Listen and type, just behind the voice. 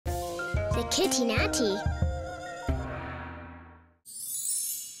the kitty natty.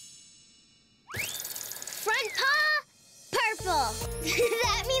 Front paw, purple.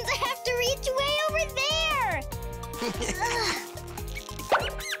 That means I have to reach way over there.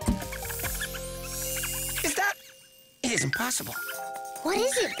 It is impossible. What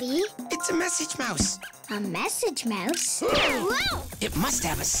is it, Bee? It's a message mouse. A message mouse? Whoa! It must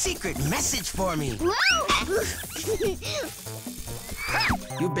have a secret message for me. Whoa! Ha!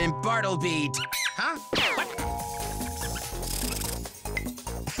 You've been Bartleby'd. Huh?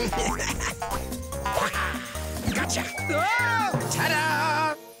 What? Gotcha! Oh!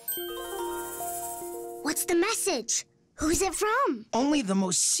 Ta-da! What's the message? Who's it from? Only the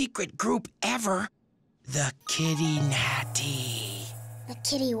most secret group ever. The Kitty Natty. The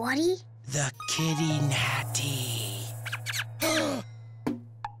kitty whatty? The Kitty Natty.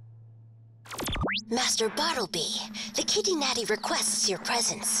 Master Bartleby, the Kitty Natty requests your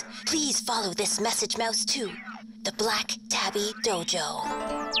presence. Please follow this message mouse to the Black Tabby Dojo.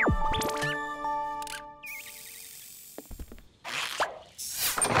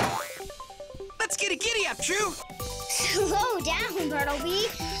 Let's get a giddy up, True. Slow down, Bartleby.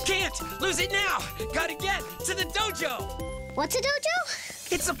 Can't lose it now. Gotta get to the dojo. What's a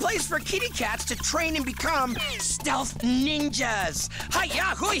dojo? It's a place for kitty cats to train and become stealth ninjas.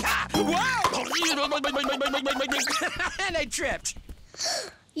 Hi-ya, hoo-ya! Wow! And I tripped.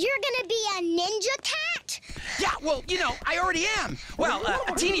 You're gonna be a ninja cat? Yeah, well, you know, I already am. Well,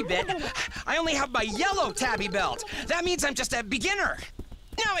 a teeny bit. I only have my yellow tabby belt. That means I'm just a beginner.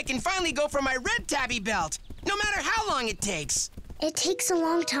 Now I can finally go for my red tabby belt, no matter how long it takes. It takes a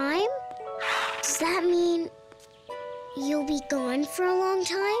long time? Does that mean you'll be gone for a long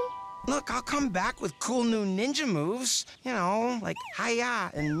time? Look, I'll come back with cool new ninja moves. You know, like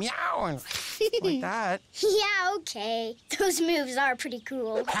hi-ya and meow and like that. Yeah, okay. Those moves are pretty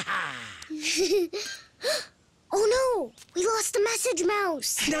cool. Oh no! We lost the message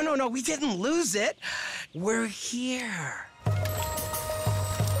mouse! No, we didn't lose it. We're here.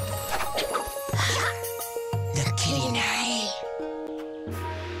 The Kitty Natty.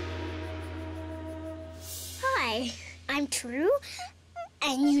 Hi, I'm True,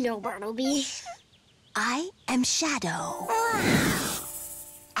 and you know Bartleby. I am Shadow.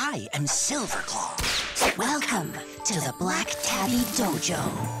 I am Silverclaw. Welcome to the Black Tabby Dojo.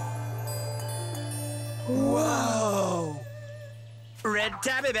 Whoa! Red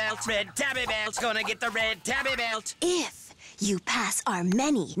tabby belt's gonna get the red tabby belt. If you pass our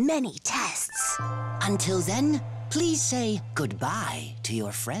many, many tests. Until then, please say goodbye to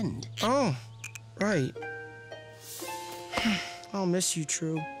your friend. Oh, right. I'll miss you,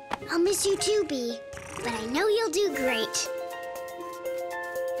 True. I'll miss you too, Bee, but I know you'll do great.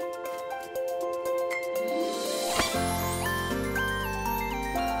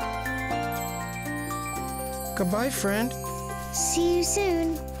 Goodbye, friend. See you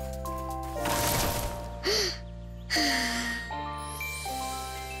soon.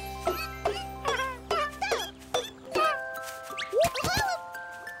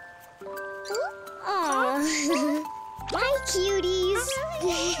 Aw. Bye, cuties.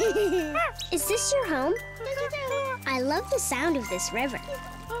 Is this your home? I love the sound of this river.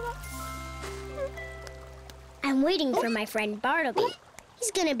 I'm waiting for my friend Bartleby.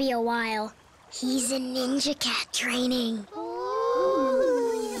 He's gonna be a while. He's in ninja cat training.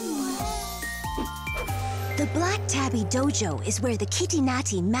 The Black Tabby Dojo is where the Kitty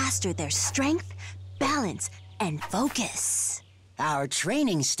Natty master their strength, balance, and focus. Our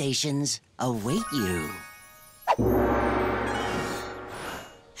training stations await you.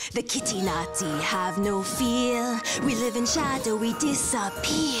 The Kitty Natty have no fear. We live in shadow, we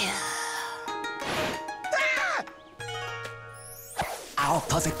disappear. Our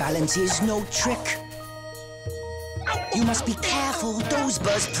perfect balance is no trick. You must be careful, those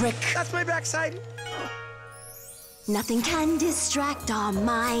burrs prick. That's my backside. Nothing can distract our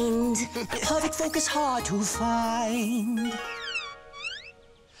mind. Perfect focus hard to find.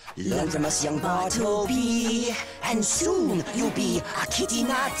 Learn from us, young Bartleby, and soon you'll be a Kitty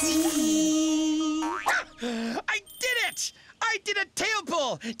Natty. I did it! I did a tail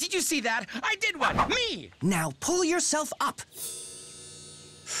pull! Did you see that? I did one! Me! Now pull yourself up.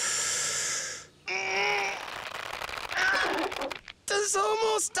 Does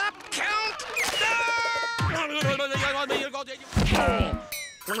almost stop count?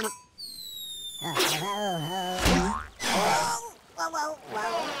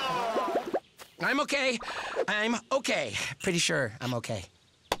 I'm okay. I'm okay. Pretty sure I'm okay.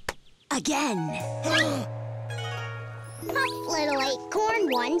 Again. Hop, little acorn,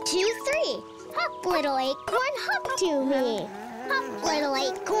 1, 2, 3. Hop, little acorn, hop to me. Hop, little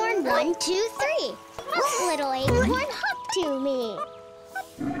acorn, 1, 2, 3. Little acorn, hop to me.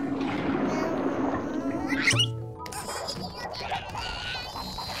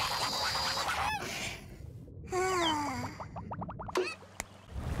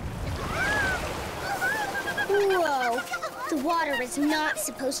 Whoa, the water is not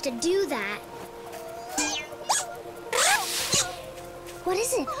supposed to do that. What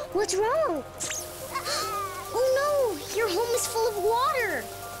is it? What's wrong? Oh no, your home is full of water.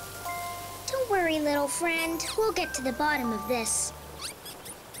 Don't worry, little friend. We'll get to the bottom of this.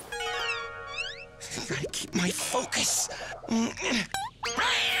 I gotta keep my focus.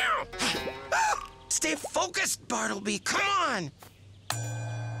 Stay focused, Bartleby. Come on.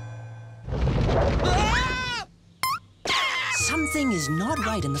 Something is not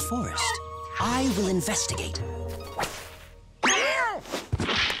right in the forest. I will investigate.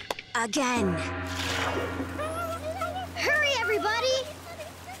 Again. Hurry, everybody!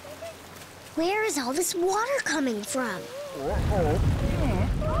 Where is all this water coming from?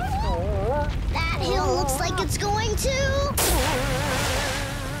 That hill looks like it's going to...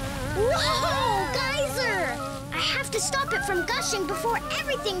 Whoa! Geyser! I have to stop it from gushing before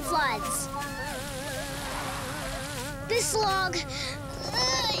everything floods. This log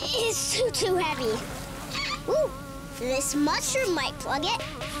is too heavy. Ooh, this mushroom might plug it.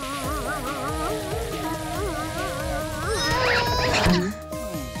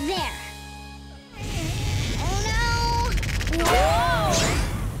 There. Oh no! Whoa!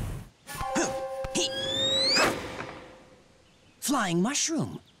 Flying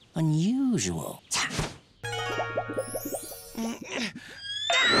mushroom. Unusual.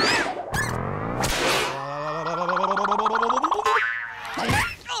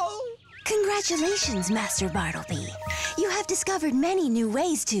 Congratulations, Master Bartleby. You have discovered many new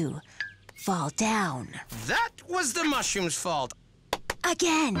ways to fall down. That was the mushroom's fault.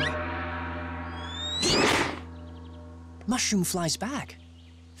 Again. Mushroom flies back.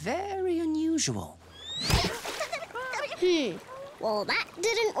 Very unusual. Well, that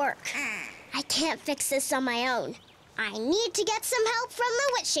didn't work. I can't fix this on my own. I need to get some help from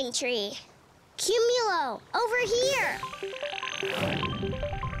the wishing tree. Cumulo, over here.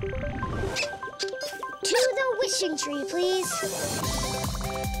 To the wishing tree, please.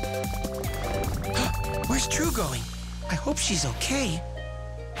 Where's True going? I hope she's okay.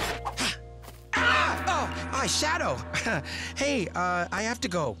 Oh, Shadow. Hey, I have to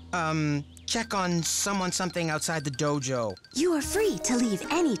go. Check on something outside the dojo. You are free to leave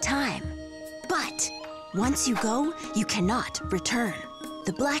any time. But once you go, you cannot return.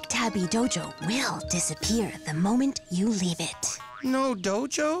 The Black Tabby Dojo will disappear the moment you leave it. No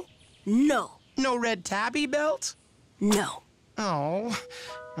dojo? No. No red tabby belt? No. Oh.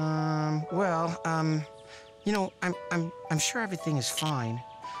 You know, I'm sure everything is fine.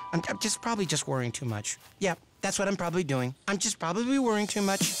 I'm probably just worrying too much. Yeah, that's what I'm probably doing. I'm just probably worrying too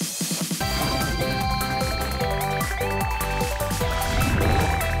much.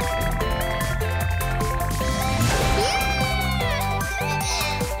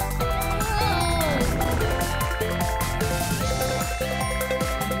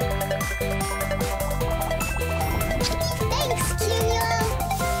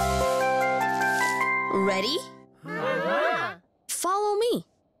 Ready? Follow me.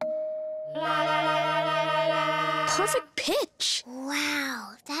 Perfect pitch.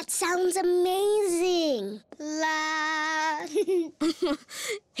 Wow, that sounds amazing. La.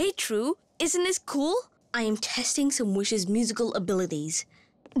 Hey, True, isn't this cool? I am testing some Wish's musical abilities.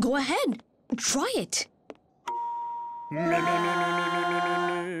 Go ahead, try it.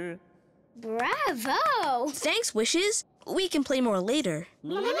 Bravo! Thanks, Wishes. We can play more later.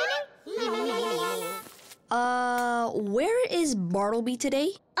 Where is Bartleby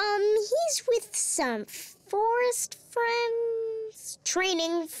today? He's with some forest friends,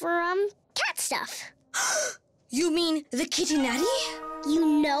 training for, cat stuff. You mean the Kitty Natty? You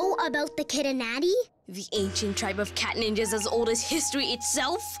know about the Kitty-Natty? The ancient tribe of cat ninjas as old as history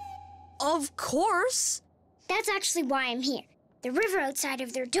itself? Of course. That's actually why I'm here. The river outside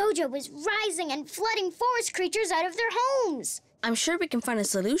of their dojo is rising and flooding forest creatures out of their homes. I'm sure we can find a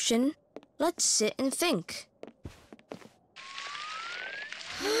solution. Let's sit and think.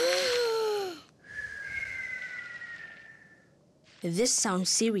 This sounds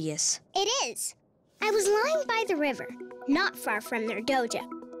serious. It is. I was lying by the river, not far from their dojo.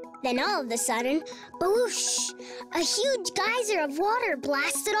 Then all of a sudden, boosh! A huge geyser of water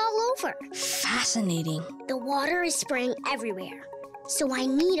blasted all over. Fascinating. The water is spraying everywhere, so I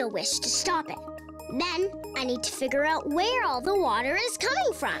need a wish to stop it. Then I need to figure out where all the water is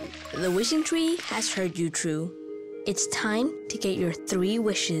coming from. The wishing tree has heard you, True. It's time to get your 3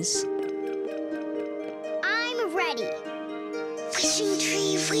 wishes. I'm ready. Wishing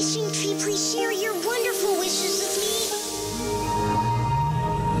tree, please share your wonderful wishes with me.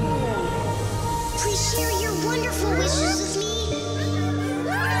 Please share your wonderful wishes with me.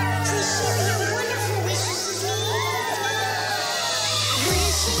 Please share your wonderful wishes with me.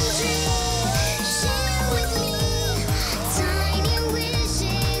 Wishing tree, share with me. Tiny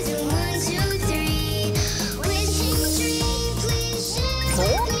wishes, 1, 2, 3. Wishing tree, please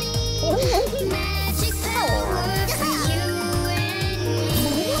share with me. Magic power for you and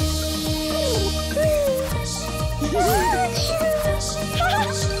me.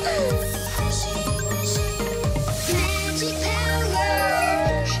 Magic power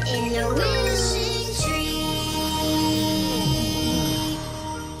in the wishing tree.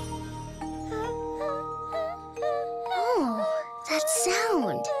 Oh, that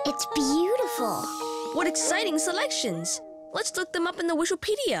sound. It's beautiful. What exciting selections! Let's look them up in the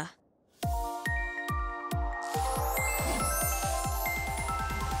Wishopedia.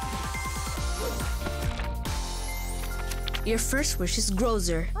 Your first wish is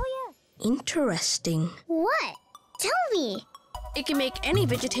Grozer. Oh, yeah. Interesting. What? Tell me. It can make any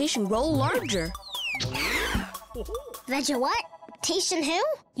vegetation grow larger. What? Tation who?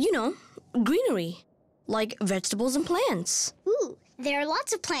 You know, greenery. Like vegetables and plants. Ooh, there are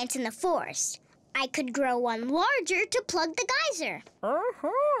lots of plants in the forest. I could grow one larger to plug the geyser.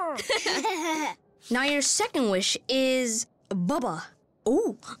 Now your second wish is Bubba.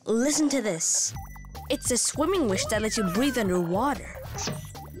 Ooh, listen to this. It's a swimming wish that lets you breathe underwater.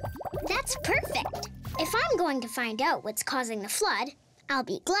 That's perfect. If I'm going to find out what's causing the flood, I'll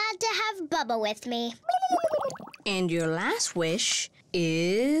be glad to have Bubba with me. And your last wish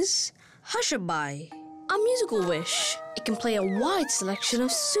is Hushaby, a musical wish. It can play a wide selection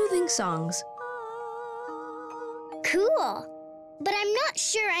of soothing songs. Cool. But I'm not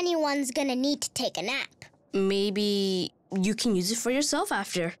sure anyone's gonna need to take a nap. Maybe you can use it for yourself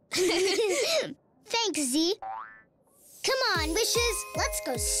after. Thanks, Z. Come on, wishes. Let's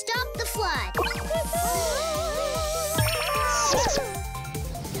go stop the flood.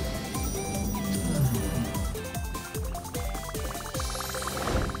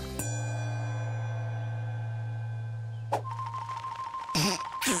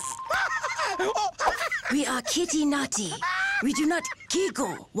 We are kitty naughty. We do not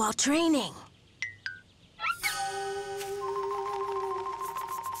giggle while training.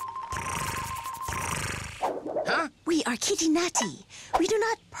 Huh? We are kitty naughty. We do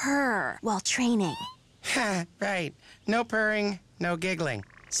not purr while training. Right. No purring, no giggling.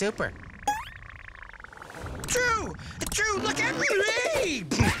 Super. True! True, look at me!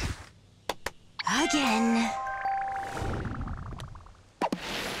 Again.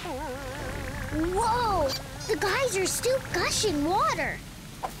 Whoa! The geyser's still gushing water.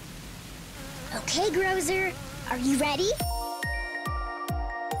 Okay, Grozer, are you ready?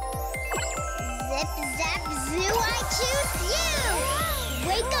 Zip, zap, zoo, I choose you!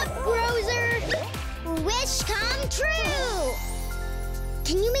 Wake up, Grozer! Wish come true!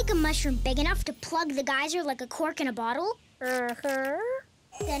 Can you make a mushroom big enough to plug the geyser like a cork in a bottle? Uh-huh.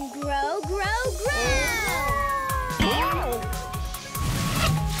 Then grow, grow, grow!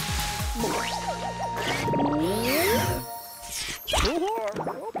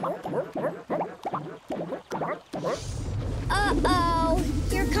 Uh-oh,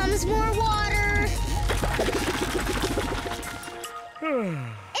 here comes more water.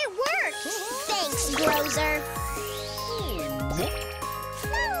 It worked! Thanks, Grozer.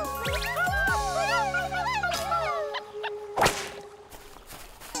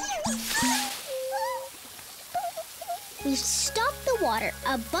 We've stopped the water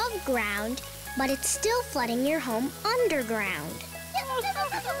above ground, but it's still flooding your home underground.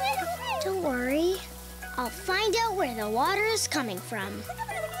 Don't worry. I'll find out where the water is coming from.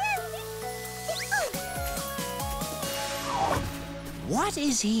 What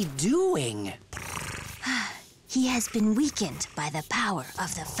is he doing? He has been weakened by the power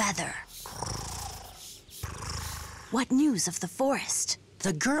of the feather. What news of the forest?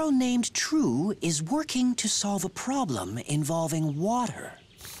 The girl named True is working to solve a problem involving water.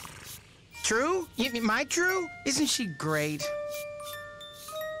 True? My True? Isn't she great?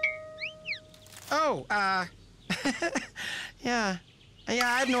 Oh, yeah. Yeah,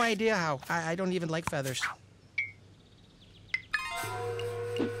 I have no idea how. I don't even like feathers.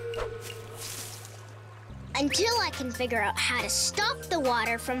 Until I can figure out how to stop the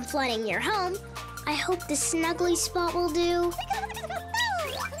water from flooding your home, I hope the snuggly spot will do.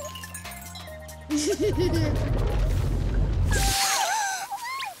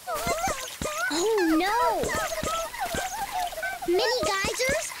 Oh, no! Mini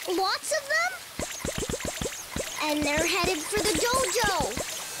geysers? Lots of them? And they're headed for the dojo.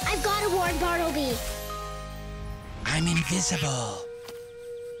 I've got to warn Bartleby. I'm invisible.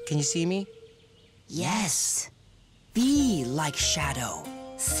 Can you see me? Yes. Be like Shadow.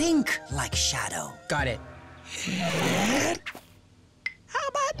 Think like Shadow. Got it. How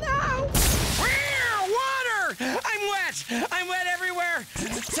about now? Water! I'm wet! I'm wet everywhere!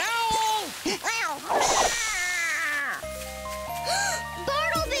 Towel!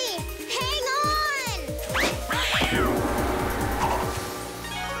 Bartleby, hang on!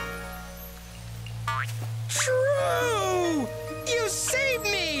 True! You saved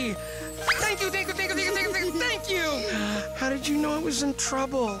me! Thank you, thank you, thank you, thank you, thank you, thank you, thank you! How did you know I was in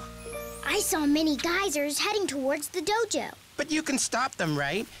trouble? I saw mini geysers heading towards the dojo. But you can stop them,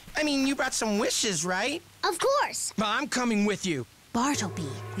 right? I mean, you brought some wishes, right? Of course. Well, I'm coming with you. Bartleby,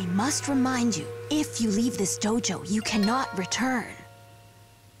 we must remind you, if you leave this dojo, you cannot return.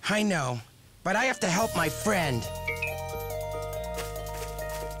 I know, but I have to help my friend.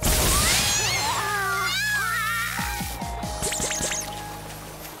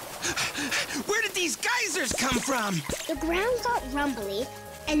 Where did these geysers come from? The ground got rumbly,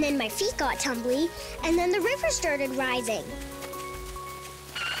 and then my feet got tumbly, and then the river started rising.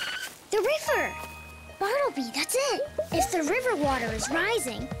 The river! Bartleby, that's it. If the river water is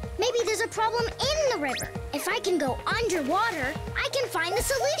rising, maybe there's a problem in the river. If I can go underwater, I can find the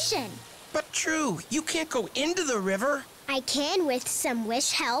solution. But True, you can't go into the river. I can with some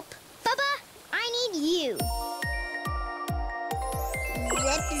wish help. Bubba, I need you.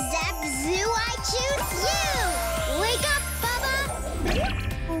 Zip, zap, zoo, I choose you! Wake up, Bubba!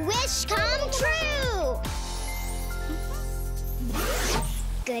 Wish come true!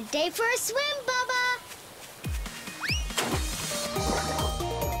 Good day for a swim, Bubba!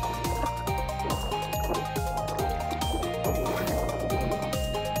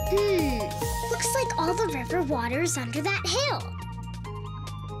 Looks like all the river water's under that hill.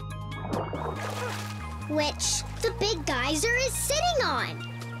 Which the big geyser is sitting on.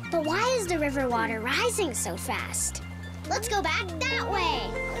 But why is the river water rising so fast? Let's go back that way.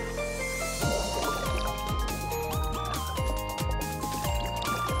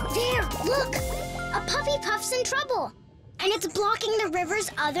 There, look! A Puffy Puff's in trouble, and it's blocking the river's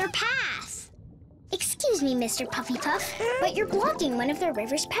other path. Excuse me, Mr. Puffy Puff, but you're blocking one of the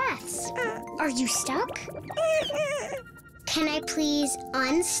river's paths. Are you stuck? Can I please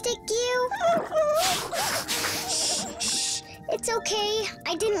unstick you? Shh, shh. It's okay.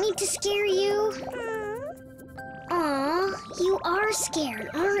 I didn't mean to scare you. Aw, you are scared,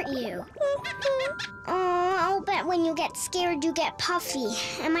 aren't you? Aw, I'll bet when you get scared, you get puffy.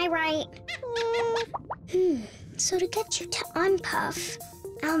 Am I right? So to get you to unpuff,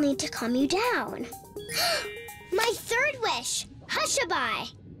 I'll need to calm you down. My third wish,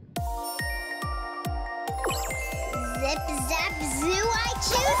 Hushabye. Zip, zap, zoo, I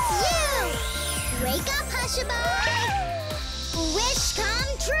choose you! Wake up, Hushabye! Wish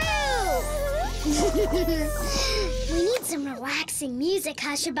come true! We need some relaxing music,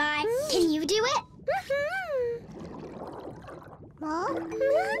 Hushabye. Can you do it?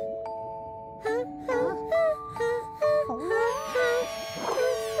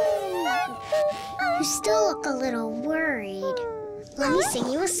 You still look a little worried. Let me sing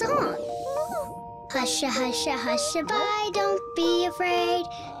you a song. Husha, husha, hushabye, don't be afraid.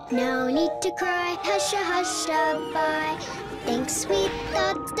 No need to cry, husha, hushabye. Think sweet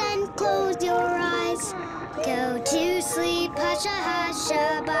thoughts, then close your eyes. Go to sleep, husha,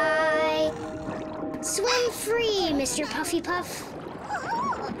 hushabye. Swim free, Mr. Puffy Puff.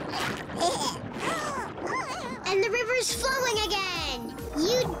 And the river's flowing again.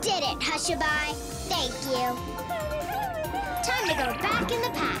 You did it, Hushabye. Thank you. Time to go back in the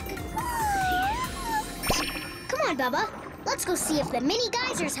pack. Come on, Bubba. Let's go see if the mini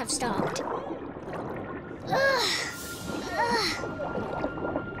geysers have stopped.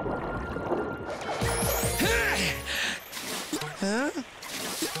 Huh?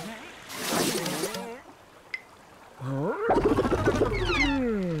 Whoa!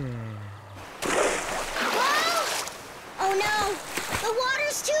 Oh no! The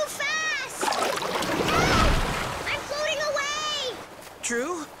water's too fast! Help! I'm floating away!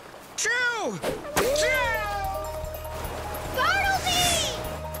 True? True! True! Bartleby!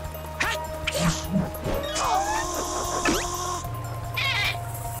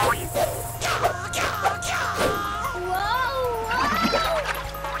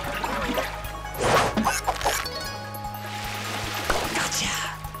 Gotcha!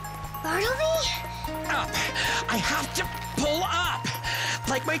 Bartleby? Up! I have to pull up!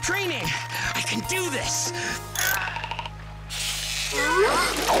 Like my training! I can do this!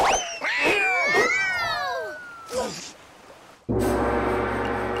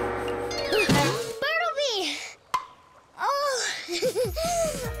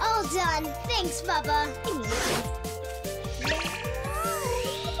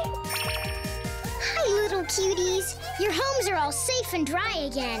 little cuties. Your homes are all safe and dry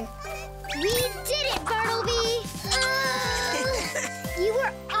again. We did it, Bartleby! You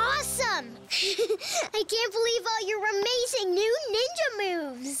were awesome! I can't believe all your amazing new ninja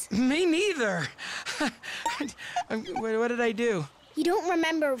moves. Me neither. What did I do? You don't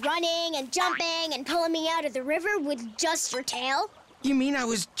remember running and jumping and pulling me out of the river with just your tail? You mean I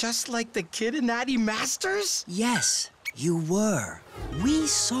was just like the kid in Natty Masters? Yes, you were. We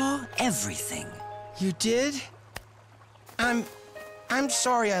saw everything. You did? I'm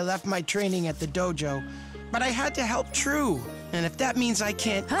sorry I left my training at the dojo, but I had to help True. And if that means I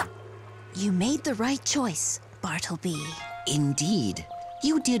can't... Huh? You made the right choice, Bartleby. Indeed.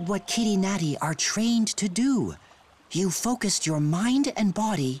 You did what Kitty Natty are trained to do. You focused your mind and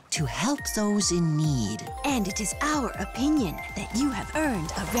body to help those in need. And it is our opinion that you have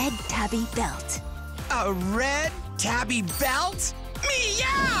earned a red tabby belt. A red tabby belt?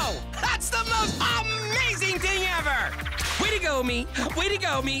 Meow! That's the most amazing thing ever! Way to go, me! Way to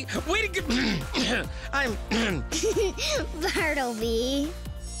go, me! Way to go! I'm... Bartleby.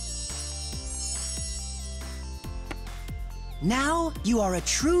 Now you are a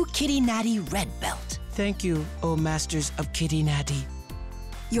true Kitty Natty red belt. Thank you, oh masters of Kitty Natty.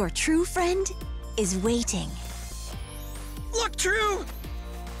 Your true friend is waiting. Look, True!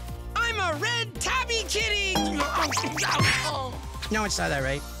 I'm a red tabby kitty! No one saw that,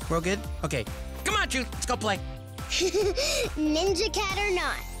 right? We're all good? Okay. Come on, True. Let's go play. Ninja cat or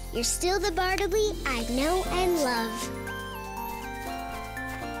not, you're still the Bartleby I know and love.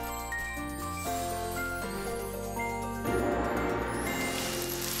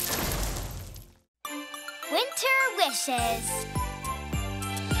 Winter wishes.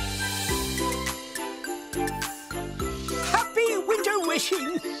 Happy winter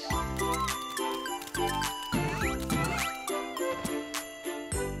wishing!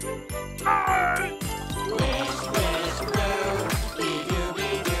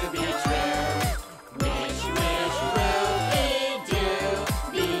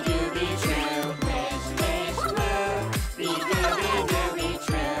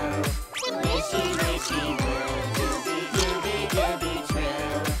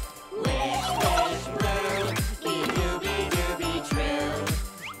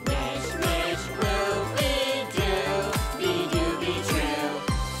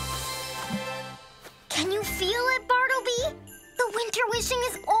 Can you feel it, Bartleby? The winter wishing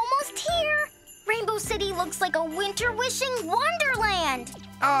is almost here. Rainbow City looks like a winter wishing wonderland.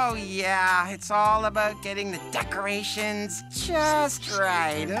 Oh, yeah. It's all about getting the decorations just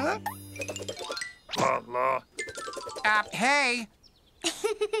right, huh? Hey.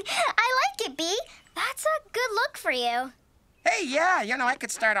 I like it, Bee. That's a good look for you. Hey, yeah, you know, I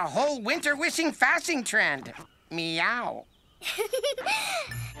could start a whole winter wishing fashion trend. Meow.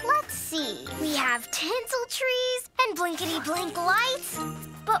 Let's see. We have tinsel trees and blinkety-blink lights,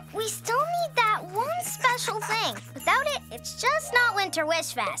 but we still need that one special thing. Without it, it's just not Winter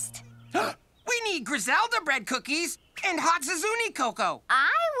Wish Fest. We need Griselda bread cookies and hot Suzuni cocoa.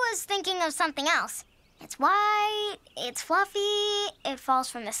 I was thinking of something else. It's white, it's fluffy, it falls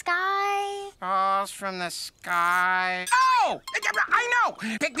from the sky. Falls from the sky. Oh! I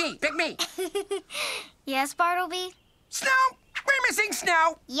know! Pick me, pick me. Yes, Bartleby? Snow! We're missing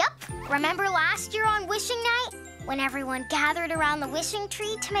snow! Yep. Remember last year on Wishing Night? When everyone gathered around the wishing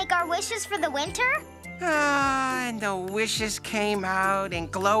tree to make our wishes for the winter? And the wishes came out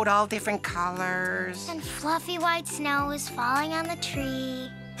and glowed all different colors. And fluffy white snow was falling on the tree.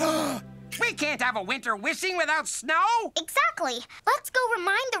 We can't have a winter wishing without snow! Exactly. Let's go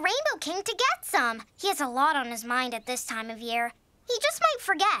remind the Rainbow King to get some. He has a lot on his mind at this time of year. He just might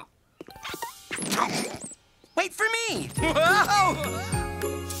forget. Wait for me! Whoa!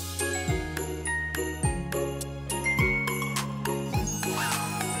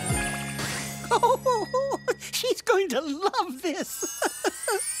 Oh, she's going to love this.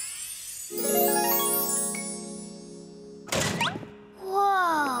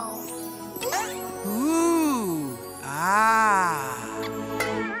 Whoa. Ooh. Ah.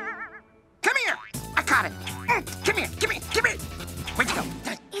 Come here! I caught it. Come here, come here, come here. Where'd you go?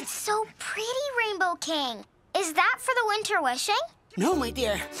 It's so pretty, Rainbow King. Is that for the winter wishing? No, my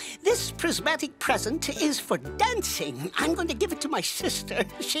dear. This prismatic present is for dancing. I'm going to give it to my sister.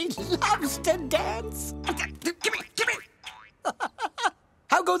 She loves to dance. Come here, come here.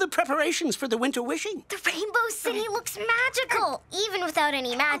 How go the preparations for the winter wishing? The Rainbow City looks magical, even without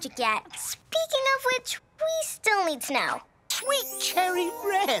any magic yet. Speaking of which, we still need snow. Sweet cherry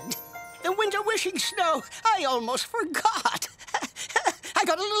red. The winter wishing snow. I almost forgot. I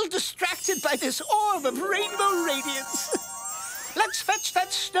got a little distracted by this orb of rainbow radiance. Let's fetch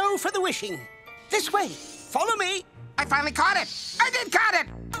that snow for the wishing. This way. Follow me. I finally caught it. I did caught it.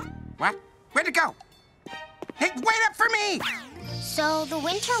 What? Where'd it go? Hey, wait up for me! So the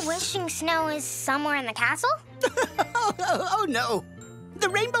winter wishing snow is somewhere in the castle? Oh, no. The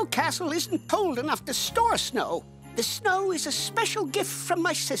Rainbow Castle isn't cold enough to store snow. The snow is a special gift from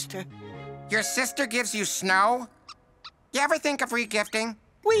my sister. Your sister gives you snow? You ever think of regifting?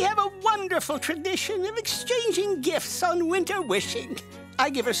 We have a wonderful tradition of exchanging gifts on winter wishing. I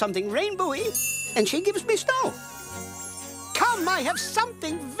give her something rainbowy, and she gives me snow. Come, I have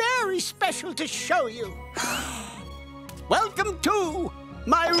something very special to show you. Welcome to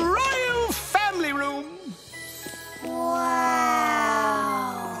my royal family room. Wow.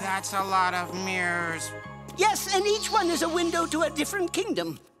 That's a lot of mirrors. Yes, and each one is a window to a different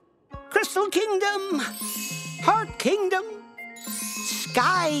kingdom. Crystal Kingdom, Heart Kingdom,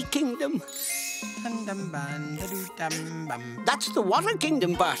 Sky Kingdom. That's the Water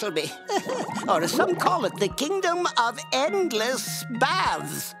Kingdom, Bartleby. Or as some call it, the Kingdom of Endless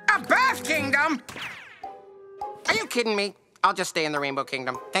Baths. A bath kingdom? Are you kidding me? I'll just stay in the Rainbow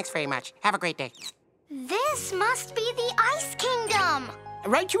Kingdom. Thanks very much. Have a great day. This must be the Ice Kingdom.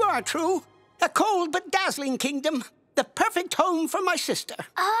 Right you are, True. A cold but dazzling kingdom. The perfect home for my sister.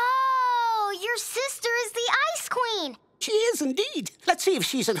 Oh, your sister is the Ice Queen. She is indeed. Let's see if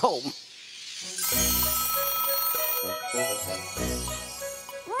she's at home.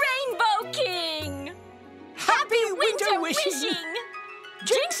 Rainbow King! Happy winter wishing!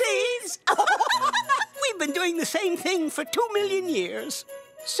 Jinxies! We've been doing the same thing for 2 million years.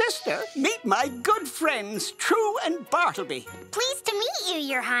 Sister, meet my good friends, True and Bartleby. Pleased to meet you,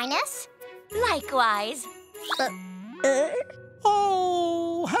 Your Highness. Likewise.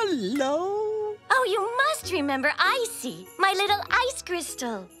 Oh, hello. Oh, you must remember Icy, my little ice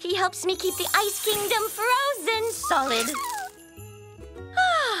crystal. He helps me keep the Ice Kingdom frozen solid.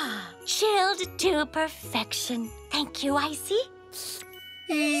 Ah, chilled to perfection. Thank you, Icy.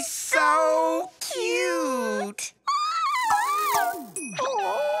 He's so cute.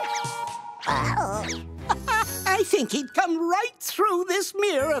 I think he'd come right through this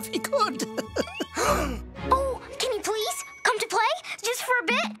mirror if he could. Oh, can you please come to play? Just for a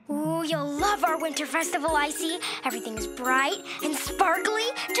bit? Ooh, you'll love our winter festival, Icy. Everything is bright and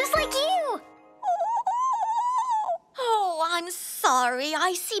sparkly, just like you. Oh, I'm sorry,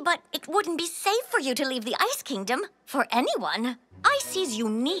 Icy, but it wouldn't be safe for you to leave the Ice Kingdom for anyone. Icy's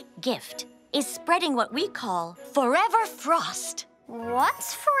unique gift is spreading what we call forever frost.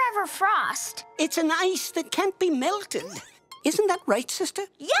 What's Forever Frost? It's an ice that can't be melted. Isn't that right, sister?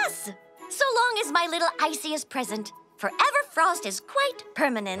 Yes! So long as my little Icy is present, forever frost is quite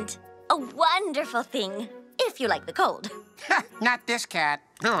permanent. A wonderful thing, if you like the cold. Not this cat.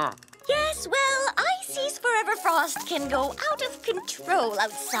 Yes, well, Icy's forever frost can go out of control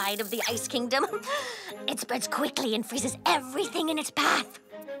outside of the Ice Kingdom. It spreads quickly and freezes everything in its path.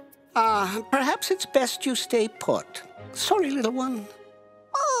 Perhaps it's best you stay put. Sorry, little one.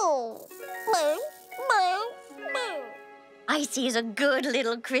 Oh. Icy is a good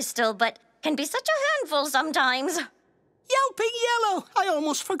little crystal, but can be such a handful sometimes. Yelping Yellow, I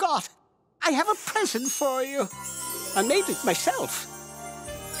almost forgot. I have a present for you. I made it myself.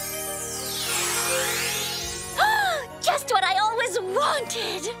 Just what I always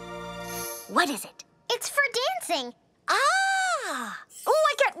wanted. What is it? It's for dancing. Ah! Oh,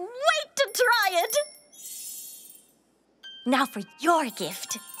 I can't wait to try it. Now for your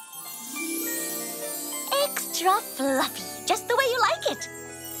gift. Extra fluffy, just the way you like it.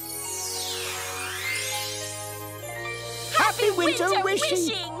 Happy winter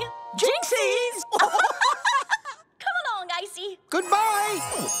wishing! Jinxies! Come along, Icy. Goodbye!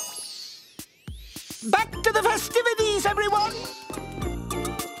 Back to the festivities, everyone!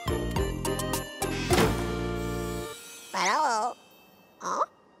 Hello. Huh?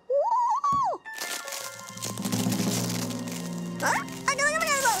 Huh?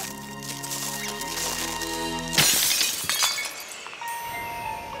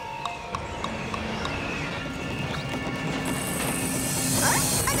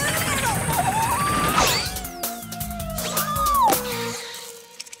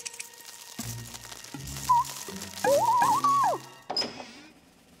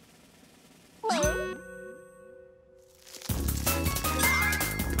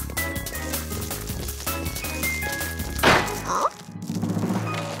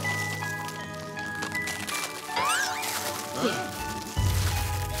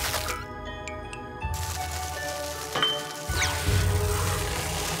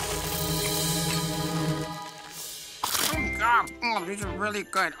 Oh, these are really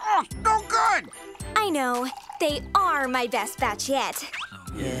good. Oh, so good! I know. They are my best batch yet.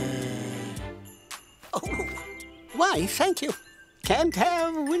 Why, thank you. Can't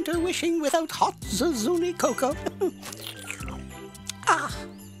have winter wishing without hot Zazuni cocoa. Ah,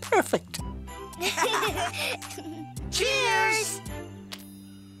 perfect. Cheers!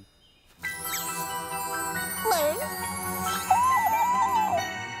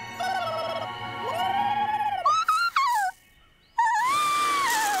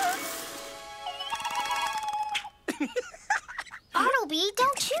 Bartleby,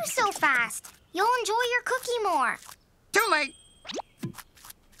 don't chew so fast. You'll enjoy your cookie more. Too late.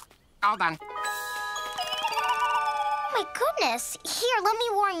 All done. My goodness. Here, let me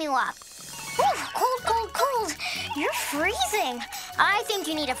warm you up. Ooh, cold, cold, cold. You're freezing. I think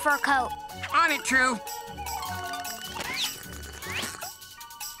you need a fur coat. On it, True.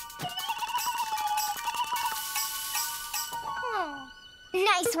 Oh.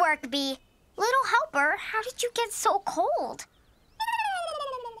 Nice work, Bee. Little helper, how did you get so cold?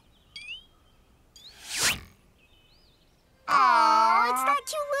 Oh, it's that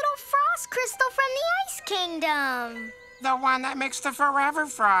cute little frost crystal from the Ice Kingdom. The one that makes the forever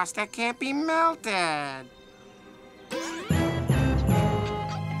frost that can't be melted. The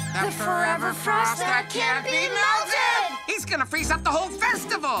forever frost that can't be melted! He's gonna freeze up the whole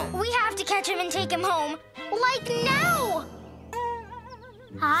festival! We have to catch him and take him home. Like now!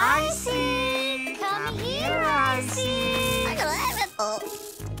 Icy! Come here, Icy! Oh!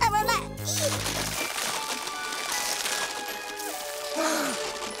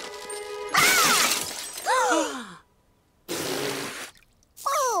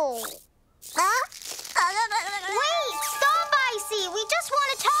 Wait! Stop, Icy! We just want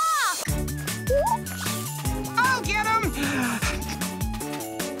to talk! I'll get him!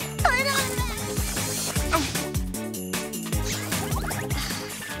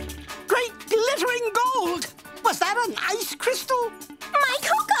 Great glittering gold! Was that an ice crystal? My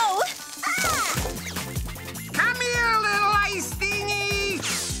cocoa! Come here, little ice thingy!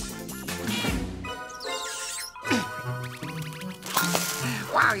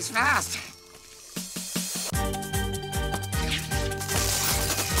 Wow, he's fast.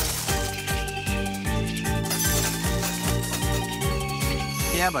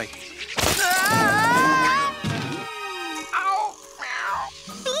 Yeah, boy. Ow!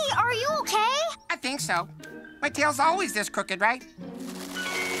 Bee, are you okay? I think so. My tail's always this crooked, right?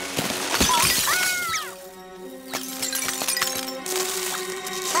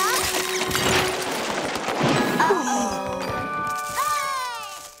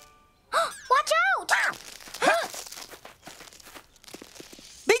 Watch out!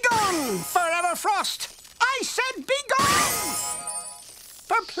 Begone, forever frost! I said begone!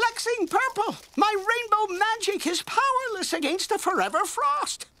 Perplexing purple, my rainbow magic is powerless against the forever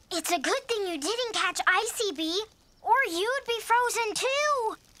frost. It's a good thing you didn't catch Icy, Bee, or you'd be frozen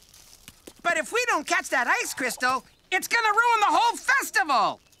too. But if we don't catch that ice crystal, it's gonna ruin the whole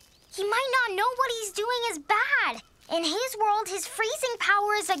festival! He might not know what he's doing is bad. In his world, his freezing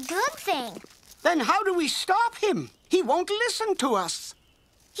power is a good thing. Then how do we stop him? He won't listen to us.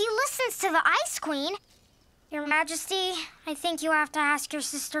 He listens to the Ice Queen. Your Majesty, I think you have to ask your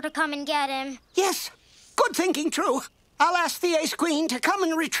sister to come and get him. Yes, good thinking, True. I'll ask the Ice Queen to come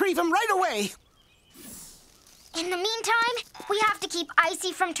and retrieve him right away. In the meantime, we have to keep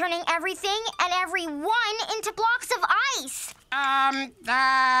Icy from turning everything and everyone into blocks of ice.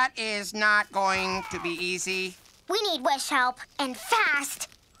 That is not going to be easy. We need wish help, and fast.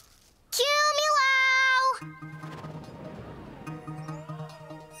 Cue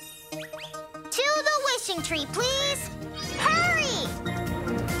to the wishing tree, please. Hurry!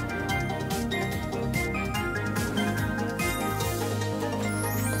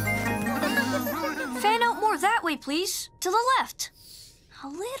 Fan out more that way, please. To the left. A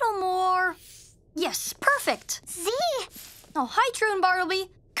little more. Yes, perfect. Z! Oh, hi, True and Bartleby.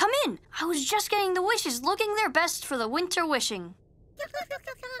 Come in. I was just getting the wishes looking their best for the winter wishing.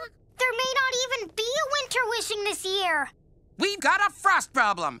 There may not even be a winter wishing this year. We've got a frost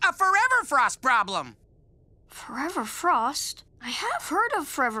problem. A forever frost problem. Forever Frost? I have heard of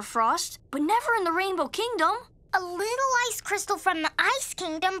Forever Frost, but never in the Rainbow Kingdom. A little ice crystal from the Ice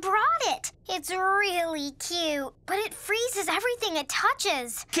Kingdom brought it. It's really cute, but it freezes everything it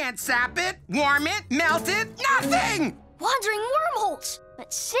touches. Can't sap it, warm it, melt it, nothing! Wandering wormholes.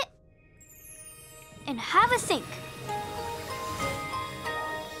 Let's sit and have a think.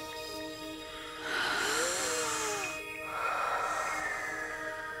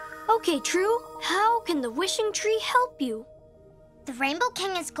 Okay, True. How can the wishing tree help you? The Rainbow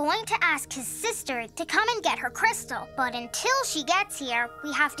King is going to ask his sister to come and get her crystal. But until she gets here,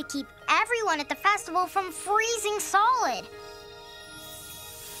 we have to keep everyone at the festival from freezing solid.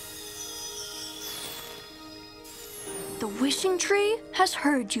 The wishing tree has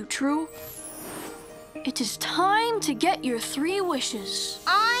heard you, True. It is time to get your 3 wishes.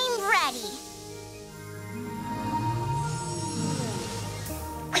 I'm ready.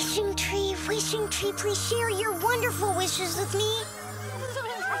 Wishing tree, please share your wonderful wishes with me.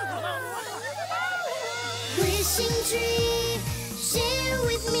 Wishing tree, share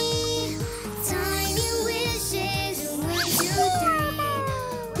with me tiny wishes. 1, 2,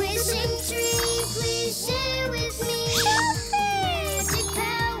 3. Wishing tree, please share with me magic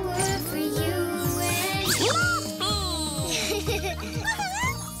power for you and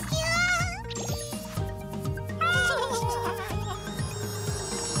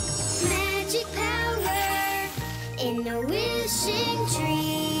magic power in the wishing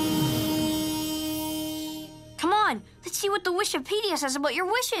tree. Come on, let's see what the Wishipedia says about your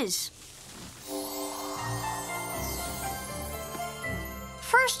wishes.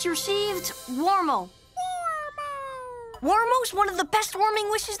 First, you received Warmo. Warmo's one of the best warming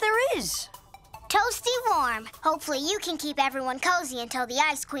wishes there is. Toasty warm. Hopefully you can keep everyone cozy until the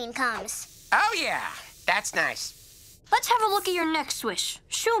Ice Queen comes. Oh, yeah. That's nice. Let's have a look at your next wish.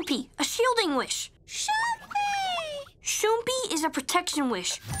 Shoompi, a shielding wish. Shoompi is a protection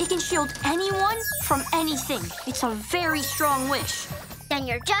wish. It can shield anyone from anything. It's a very strong wish. Then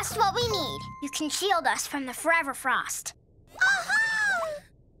you're just what we need. You can shield us from the forever frost.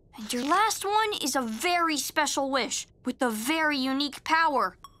 And your last one is a very special wish with a very unique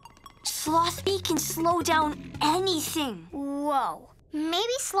power. Slothby can slow down anything. Whoa.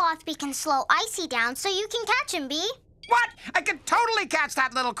 Maybe Slothby can slow Icy down so you can catch him, Bee. What? I could totally catch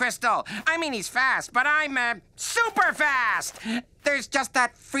that little crystal. I mean, he's fast, but I'm super fast. There's just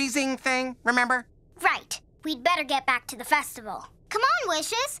that freezing thing, remember? Right. We'd better get back to the festival. Come on,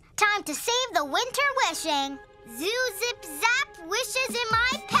 Wishes. Time to save the winter wishing. Zoo, zip, zap, wishes in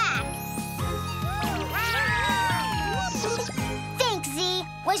my pack. Thanks, Z.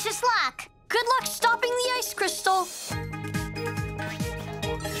 Wish us luck. Good luck stopping the ice crystal.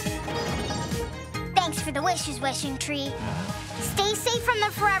 Thanks for the wishes, wishing tree. Stay safe from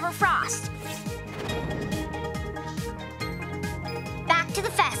the forever frost. Back to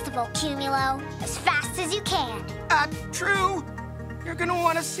the festival, Cumulo. As fast as you can. True. You're gonna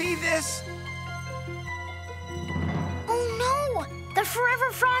want to see this. Oh, no! The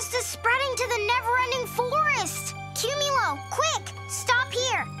forever frost is spreading to the never-ending forest. Cumulo, quick! Stop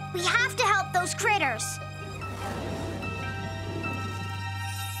here. We have to help those critters.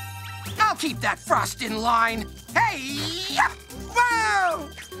 I'll keep that frost in line. Hey! Yep! Whoa!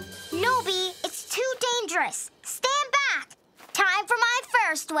 No, Bee, it's too dangerous. Stand back. Time for my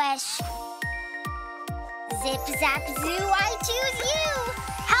first wish. Zip, zap, zoo, I choose you.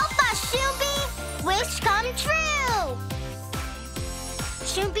 Help us, Shoompi. Wish come true.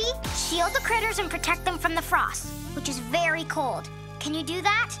 Shoompi, shield the critters and protect them from the frost, which is very cold. Can you do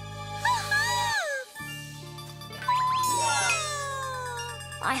that?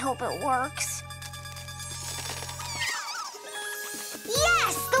 I hope it works.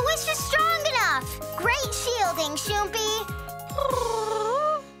 Yes! The wish is strong enough! Great shielding, Shoompi!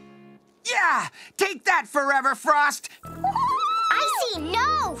 Yeah! Take that, Forever Frost! Icy,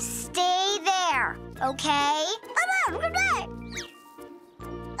 no! Stay there, okay?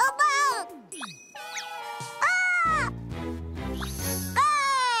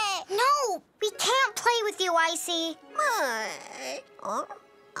 No! We can't play with you, Icy. No,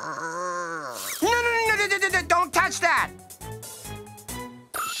 don't touch that!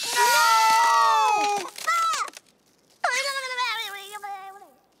 No!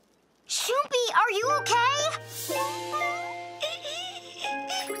 Shoompi, are you okay?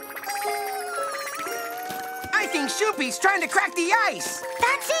 I think Shoopy's trying to crack the ice.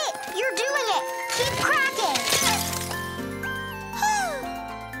 That's it! You're doing it! Keep cracking!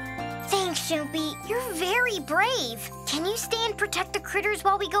 Thanks, Shoopy. You're very brave. Can you stay and protect the critters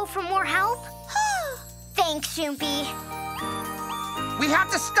while we go for more help? Thanks, Shoopy. We have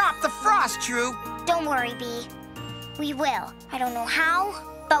to stop the frost, True. Don't worry, Bee. We will. I don't know how,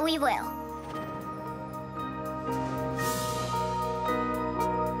 but we will.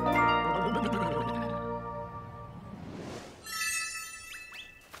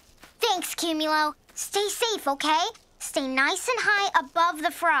 Thanks, Cumulo. Stay safe, okay? Stay nice and high above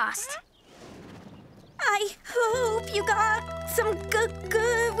the frost. I hope you got some good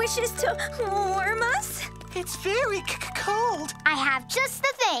wishes to warm us. It's very cold. I have just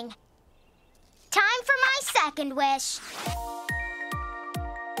the thing. Time for my second wish.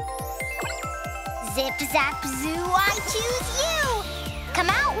 Zip, zap, zoo, I choose you. Come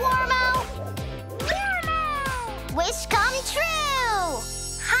out, Warmo. Warmo! Wish come true.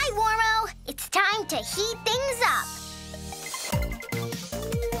 Hi, Warmo. It's time to heat things up.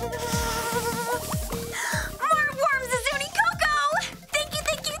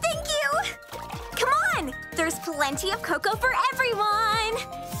 plenty of cocoa for everyone.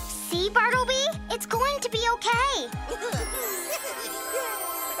 See, Bartleby? It's going to be okay.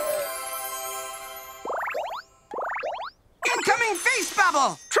 Incoming face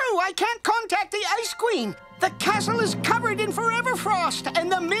bubble! True, I can't contact the Ice Queen. The castle is covered in forever frost, and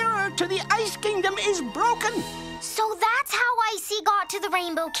the mirror to the Ice Kingdom is broken. So that's how Icy got to the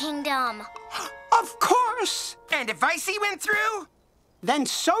Rainbow Kingdom. Of course. And if Icy went through? Then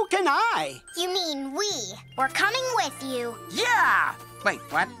so can I. You mean we? We're coming with you. Yeah! Wait,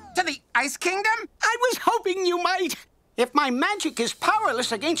 what? To the Ice Kingdom? I was hoping you might. If my magic is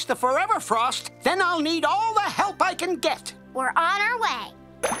powerless against the forever frost, then I'll need all the help I can get. We're on our way.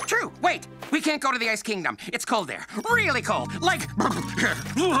 True. Wait, we can't go to the Ice Kingdom. It's cold there. Really cold. Like...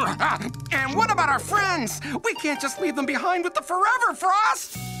 And what about our friends? We can't just leave them behind with the forever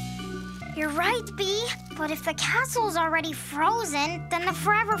frost. You're right, Bee. But if the castle's already frozen, then the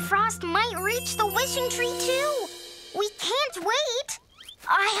forever frost might reach the wishing tree, too. We can't wait.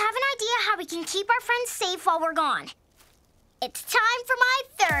 I have an idea how we can keep our friends safe while we're gone. It's time for my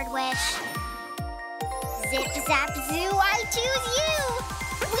third wish. Zip, zap, zoo, I choose you.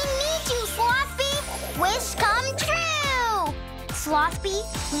 We need you, Slothby. Wish come true. Slothby,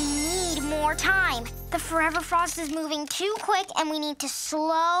 we need more time. The forever frost is moving too quick and we need to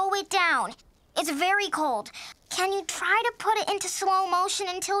slow it down. It's very cold. Can you try to put it into slow motion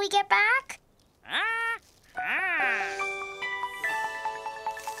until we get back?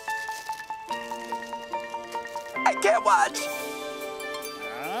 I can't watch.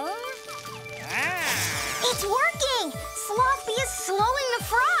 It's working! Slothby is slowing the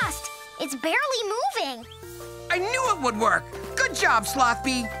frost. It's barely moving. I knew it would work. Good job,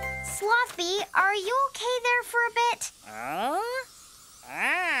 Slothby. Slothby, are you okay there for a bit?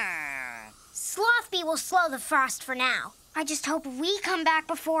 Slothby will slow the frost for now. I just hope we come back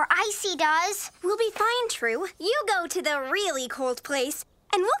before Icy does. We'll be fine, True. You go to the really cold place,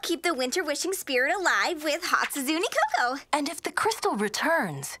 and we'll keep the winter wishing spirit alive with hot Suzuni cocoa. And if the crystal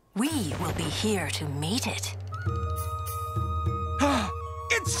returns, we will be here to meet it.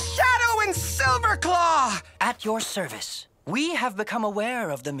 It's Shadow and Silverclaw! At your service. We have become aware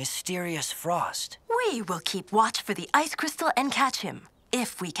of the mysterious frost. We will keep watch for the ice crystal and catch him,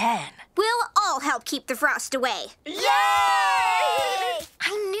 if we can. We'll all help keep the frost away. Yay! I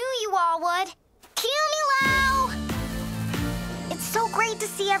knew you all would. Cumulo! It's so great to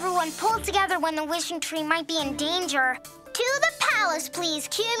see everyone pulled together when the wishing tree might be in danger. To the palace, please,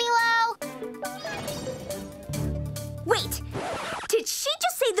 Cumulo! Wait, did she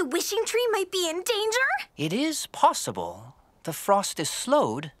just say the wishing tree might be in danger? It is possible. The frost is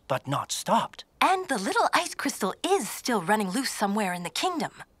slowed, but not stopped. And the little ice crystal is still running loose somewhere in the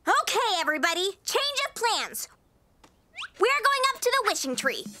kingdom. Okay, everybody, change of plans. We're going up to the wishing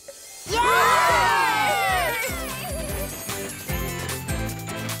tree. Yay!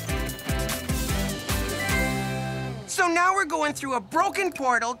 So now we're going through a broken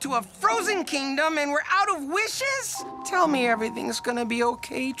portal to a frozen kingdom and we're out of wishes? Tell me everything's gonna be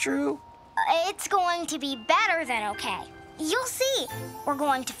okay, True? It's going to be better than okay. You'll see. We're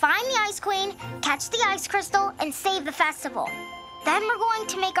going to find the Ice Queen, catch the ice crystal, and save the festival. Then we're going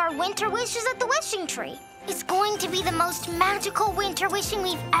to make our winter wishes at the wishing tree. It's going to be the most magical winter wishing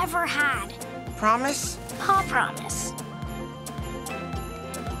we've ever had. Promise? I'll promise.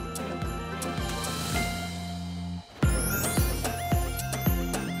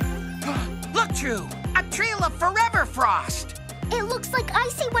 Look, True! A trail of forever frost! It looks like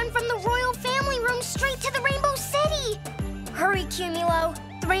Icy went from the royal family room straight to the Rainbow City. Hurry, Cumulo.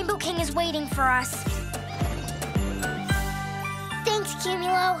 The Rainbow King is waiting for us. Thanks,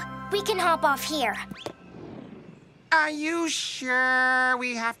 Cumulo. We can hop off here. Are you sure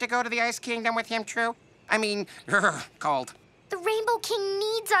we have to go to the Ice Kingdom with him, True? I mean, cold. The Rainbow King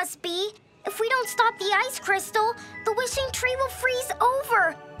needs us, Bee. If we don't stop the ice crystal, the wishing tree will freeze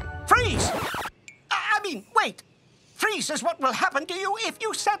over. Freeze! Wait. Freeze is what will happen to you if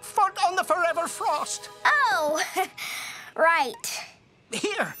you set foot on the forever frost. Oh, right.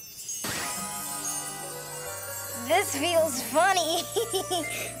 Here. This feels funny.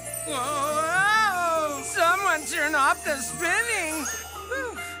 Oh, someone turn off the spinning.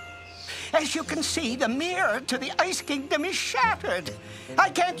 As you can see, the mirror to the Ice Kingdom is shattered. I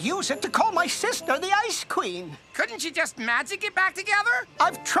can't use it to call my sister the Ice Queen. Couldn't you just magic it back together?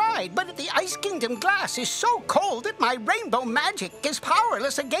 I've tried, but the Ice Kingdom glass is so cold that my rainbow magic is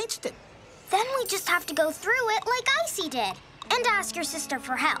powerless against it. Then we just have to go through it like Icy did and ask your sister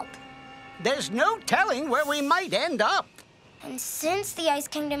for help. There's no telling where we might end up. And since the Ice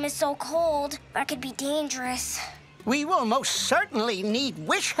Kingdom is so cold, that could be dangerous. We will most certainly need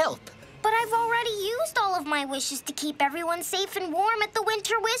wish help. But I've already used all of my wishes to keep everyone safe and warm at the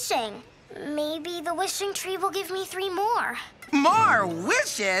winter wishing. Maybe the wishing tree will give me 3 more. More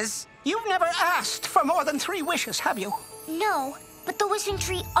wishes? You've never asked for more than 3 wishes, have you? No, but the wishing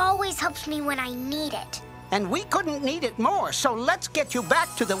tree always helps me when I need it. And we couldn't need it more, so let's get you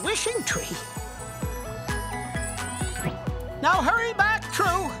back to the wishing tree. Now hurry back,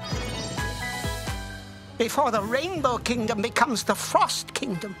 True, before the Rainbow Kingdom becomes the Frost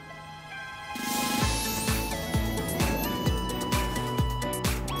Kingdom.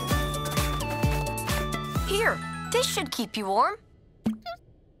 Here, this should keep you warm.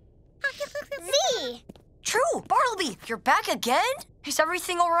 Z! True, Bartleby, you're back again? Is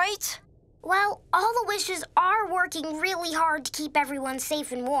everything all right? Well, all the wishes are working really hard to keep everyone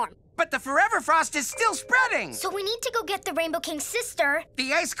safe and warm. But the Forever Frost is still spreading. So we need to go get the Rainbow King's sister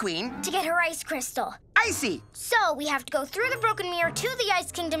The Ice Queen. to get her ice crystal. Icy. So we have to go through the broken mirror to the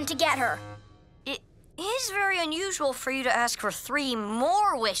Ice Kingdom to get her. It is very unusual for you to ask for 3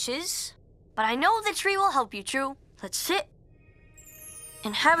 more wishes. But I know the tree will help you, True. Let's sit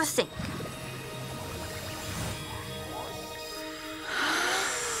and have a think.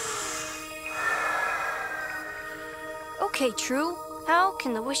 Okay, True. How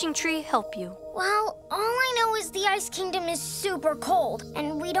can the wishing tree help you? Well, all I know is the Ice Kingdom is super cold,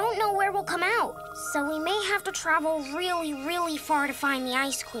 and we don't know where we'll come out. So we may have to travel really, really far to find the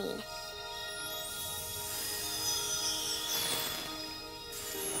Ice Queen.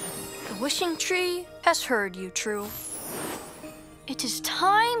 The wishing tree has heard you, True. It is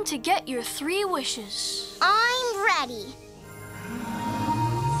time to get your 3 wishes. I'm ready.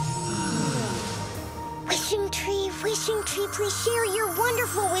 Wishing tree, please share your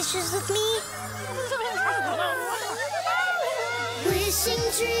wonderful wishes with me. Wishing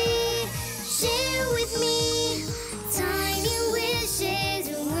tree, share with me tiny wishes,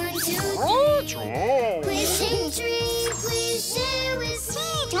 1, 2, 3. Wishing tree, please share with me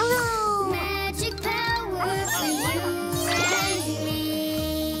magic power for you and me.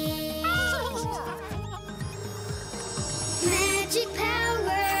 Magic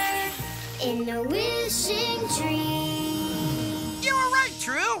power in the wishing tree. You were right,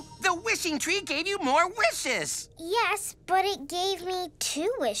 True. The wishing tree gave you more wishes. Yes, but it gave me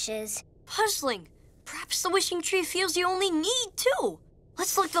 2 wishes. Puzzling. Perhaps the wishing tree feels you only need 2.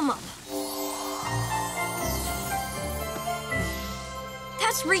 Let's look them up.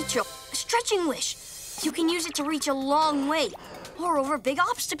 That's reach, a stretching wish. You can use it to reach a long way or over big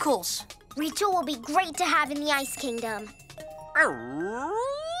obstacles. Rachel will be great to have in the Ice Kingdom.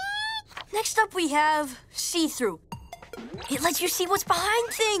 Next up, we have see-through. It lets you see what's behind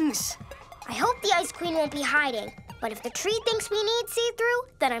things. I hope the Ice Queen won't be hiding, but if the tree thinks we need see-through,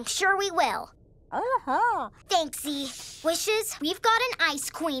 then I'm sure we will. Thanks, Z. Wishes, we've got an Ice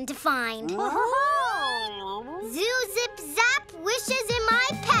Queen to find. Zoo, zip, zap, wishes in my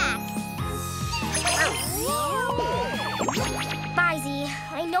pack. Bye, Z.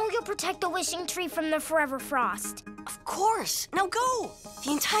 I know you'll protect the wishing tree from the Forever Frost. Of course. Now go.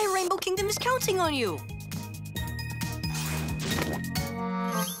 The entire Rainbow Kingdom is counting on you.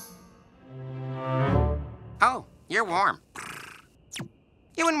 Oh, you're warm.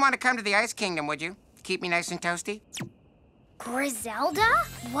 You wouldn't want to come to the Ice Kingdom, would you? Keep me nice and toasty? Griselda?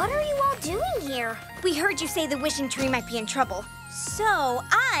 What are you all doing here? We heard you say the wishing tree might be in trouble. So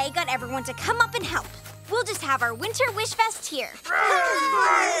I got everyone to come up and help. We'll just have our winter wish fest here.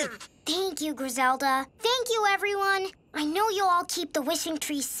 Thank you, Griselda. Thank you, everyone. I know you'll all keep the wishing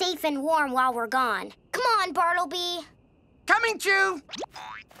tree safe and warm while we're gone. Come on, Bartleby. Coming, True.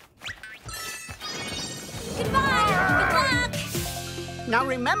 Goodbye. Good luck. Now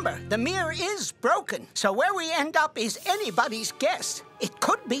remember, the mirror is broken, so where we end up is anybody's guess. It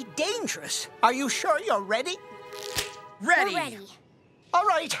could be dangerous. Are you sure you're ready? Ready. We're ready. All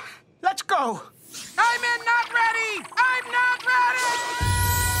right, let's go. I'm in not ready! I'm not ready!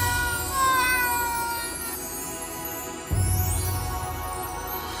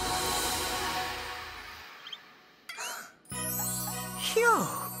 Phew,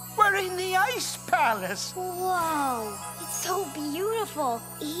 we're in the Ice Palace. Whoa, it's so beautiful.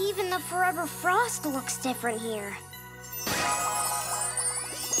 Even the Forever Frost looks different here.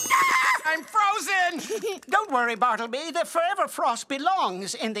 I'm frozen! Don't worry, Bartleby. The Forever Frost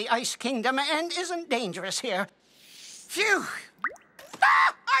belongs in the Ice Kingdom and isn't dangerous here. Phew!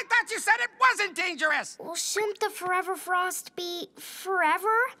 Ah! I thought you said it wasn't dangerous! Well, shouldn't the Forever Frost be forever?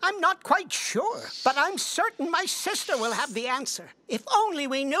 I'm not quite sure, but I'm certain my sister will have the answer. If only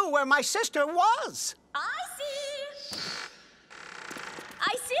we knew where my sister was. I see.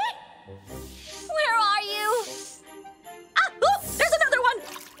 I see. Where are you? Ah, oh, there's another one.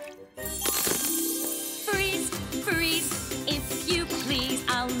 Freeze, freeze, if you please.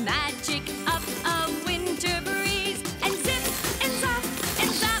 I'll magic up a winter breeze. And zip, and zap,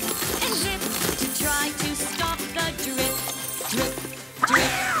 and zap, and zip. To try to stop the drip, drip,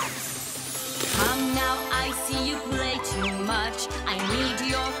 drip. Come now, I see you play too much. I need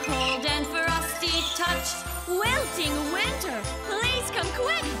your cold and frosty touch. Wilting winter, please come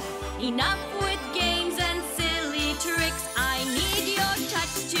quick. Enough with games and silly tricks. I need your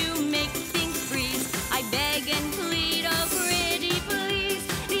touch to make things freeze. I beg and plead, oh pretty please.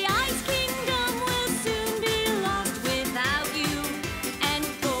 The Ice Kingdom will soon be lost without you and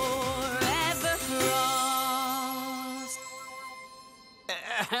forever frost.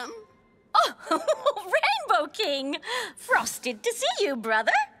 Oh, Rainbow King! Frosted to see you,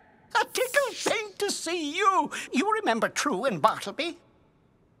 brother. A tickle pink to see you. You remember True and Bartleby?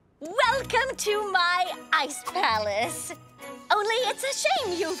 Welcome to my ice palace. Only it's a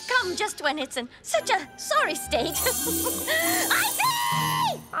shame you've come just when it's in such a sorry state. Icy!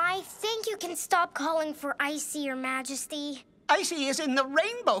 I think you can stop calling for Icy, Your Majesty. Icy is in the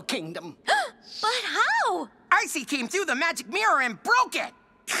Rainbow Kingdom. But how? Icy came through the magic mirror and broke it.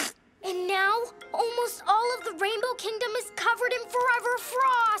 And now, almost all of the Rainbow Kingdom is covered in forever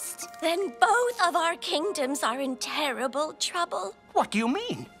frost. Then both of our kingdoms are in terrible trouble. What do you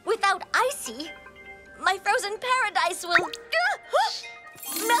mean? Without Icy, my frozen paradise will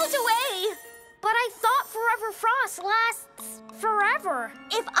melt away. But I thought forever frost lasts forever.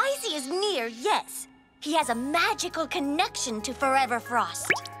 If Icy is near, yes. He has a magical connection to forever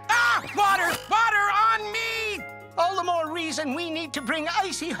frost. Ah! Water! Water on me! All the more reason we need to bring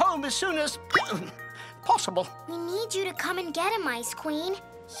Icy home as soon as possible. We need you to come and get him, Ice Queen.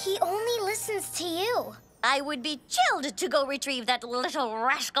 He only listens to you. I would be chilled to go retrieve that little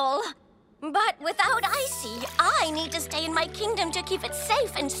rascal. But without Icy, I need to stay in my kingdom to keep it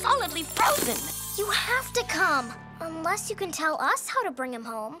safe and solidly frozen. You have to come, unless you can tell us how to bring him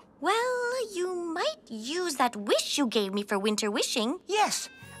home. Well, you might use that wish you gave me for winter wishing. Yes,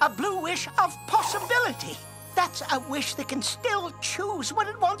 a blue wish of possibility. That's a wish that can still choose what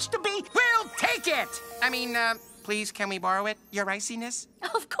it wants to be. We'll take it! I mean, please, can we borrow it, Your Iciness?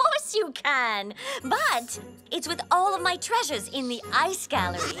 Of course you can. But it's with all of my treasures in the ice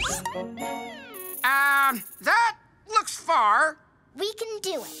galleries. That looks far. We can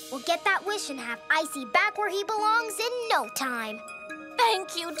do it. We'll get that wish and have Icy back where he belongs in no time.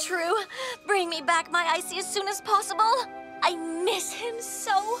 Thank you, True. Bring me back my Icy as soon as possible. I miss him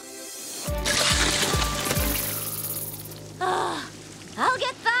so. I'll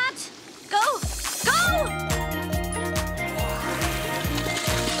get that. Go! Go!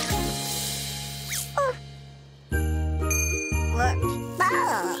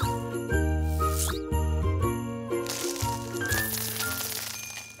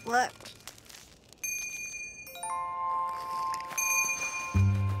 What?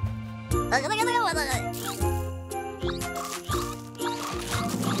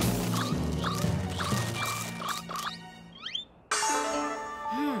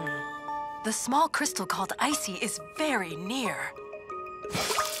 The small crystal called Icy is very near.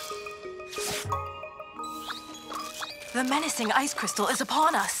 The menacing ice crystal is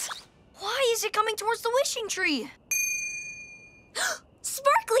upon us. Why is it coming towards the wishing tree?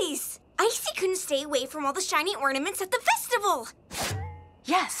 Sparklies! Icy couldn't stay away from all the shiny ornaments at the festival.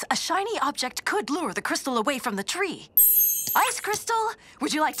 Yes, a shiny object could lure the crystal away from the tree. Ice crystal,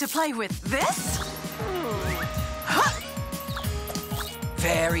 would you like to play with this?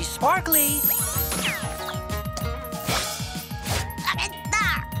 Very sparkly.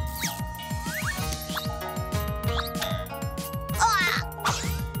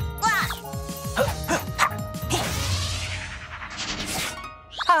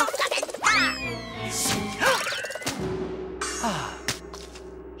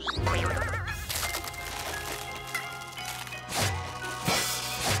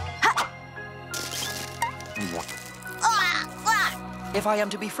 If I am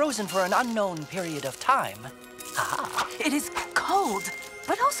to be frozen for an unknown period of time... It is cold,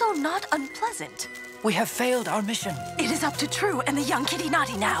 but also not unpleasant. We have failed our mission. It is up to True and the young Kitty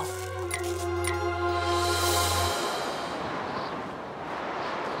Naughty now.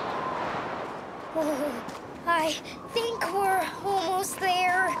 I think we're almost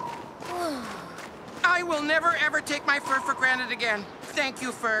there. I will never, ever take my fur for granted again. Thank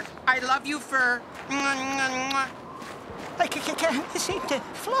you, fur. I love you, fur. Mwah, mwah, mwah. I can't seem to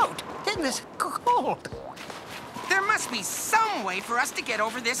float in this cold. There must be some way for us to get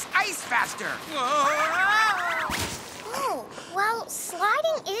over this ice faster. Oh, well,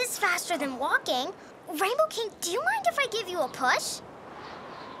 sliding is faster than walking. Rainbow King, do you mind if I give you a push?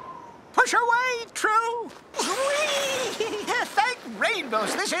 Push away, True. Thank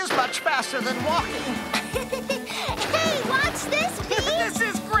rainbows. This is much faster than walking. Hey, watch this, Bee! This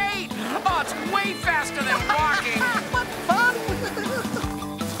is great! Oh, it's way faster than walking. What fun!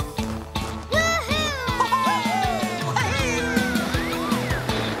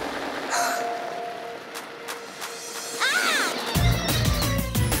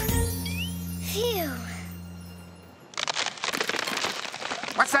 Phew.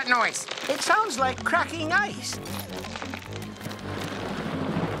 What's that noise? It sounds like cracking ice.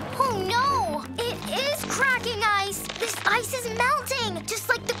 Oh no! It is cracking ice! This ice is melting, just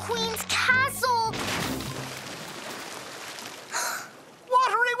like the Queen's castle!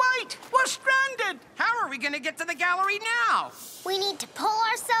 Watery White! We're stranded! How are we gonna get to the gallery now? We need to pull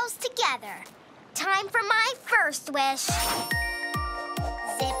ourselves together. Time for my first wish.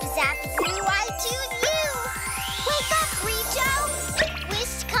 Zip, zap, zoo, I choose you! Wake up, Richo!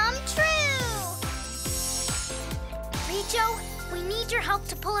 Wish come true! Richo, we need your help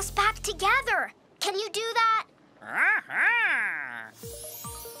to pull us back together. Can you do that?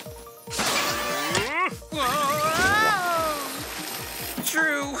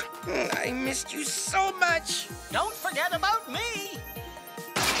 True. I missed you so much. Don't forget about me!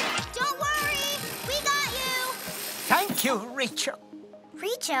 Don't worry, we got you! Thank you, Richo.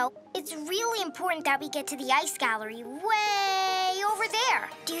 Richo, it's really important that we get to the ice gallery way over there.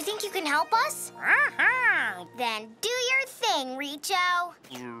 Do you think you can help us? Then do your thing, Richo.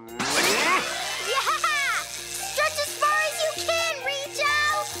 Yeah! Stretch as far as you can, Richo!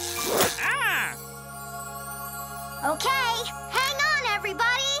 Okay, hang on,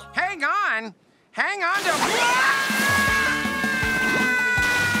 everybody. Hang on. Hang on to...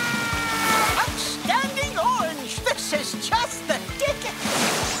 Outstanding orange! This is just the ticket!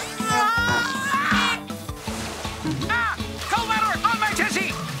 Cold water on my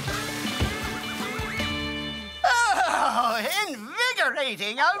tizzy! Oh,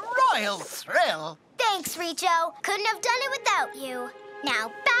 invigorating! A royal thrill! Thanks, Richo. Couldn't have done it without you.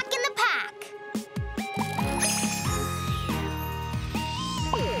 Now, back in the pack.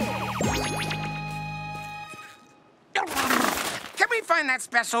 Can we find that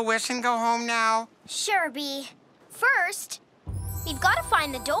special wish and go home now? Sure, Bee. First, we've got to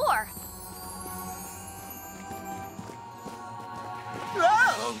find the door.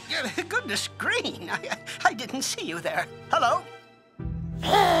 Oh, goodness green. I didn't see you there. Hello?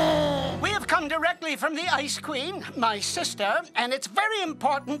 We have come directly from the Ice Queen, my sister, and it's very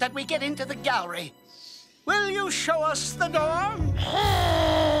important that we get into the gallery. Will you show us the door?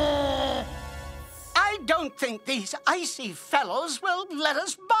 I don't think these icy fellows will let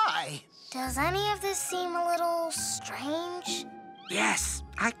us by. Does any of this seem a little strange? Yes,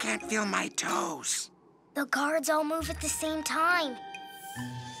 I can't feel my toes. The guards all move at the same time.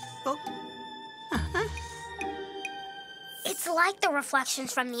 Oh. It's like the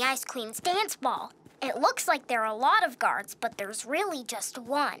reflections from the Ice Queen's dance ball. It looks like there are a lot of guards, but there's really just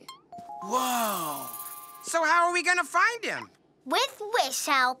one. Whoa. So how are we gonna find him? With wish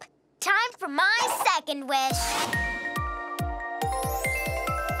help. Time for my second wish.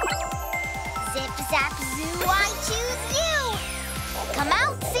 Zip, zap, zoo, I choose you. Come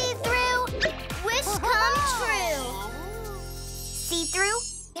out, see-through. Wish come true. See-through,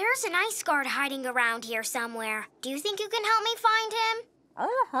 there's an ice guard hiding around here somewhere. Do you think you can help me find him?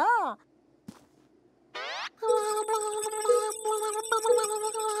 Oh,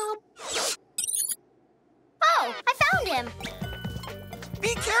 I found him.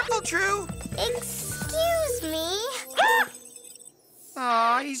 Be careful, True. Excuse me.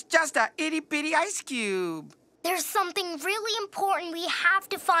 Aw, he's just a itty-bitty ice cube. There's something really important we have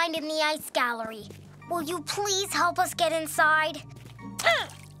to find in the ice gallery. Will you please help us get inside?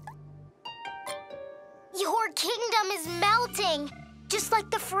 Your kingdom is melting. Just like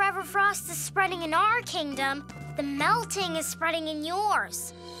the forever frost is spreading in our kingdom, the melting is spreading in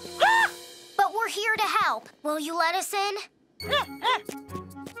yours. But we're here to help. Will you let us in?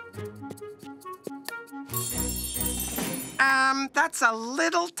 That's a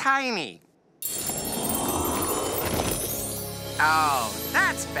little tiny. Oh,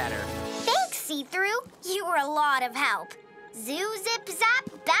 that's better. Thanks, See-Through. You were a lot of help. Zoo, zip, zap,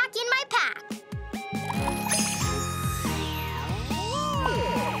 back in my pack.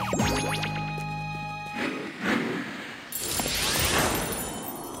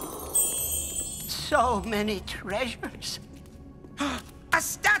 So many treasures. A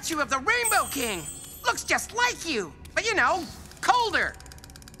statue of the Rainbow King. Looks just like you, but you know, colder.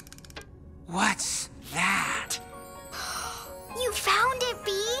 What's that? You found it,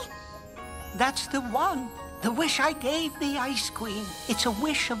 Bee. That's the one. The wish I gave the Ice Queen. It's a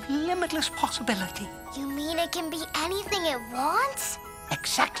wish of limitless possibility. You mean it can be anything it wants?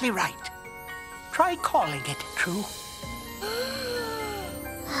 Exactly right. Try calling it, True.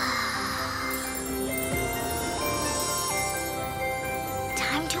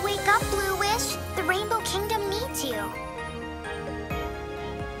 Time to wake up, Blue Wish. The Rainbow Kingdom needs you.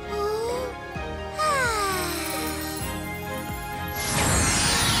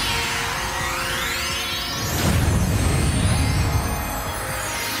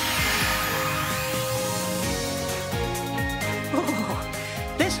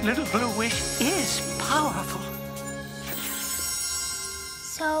 This little blue wish is powerful.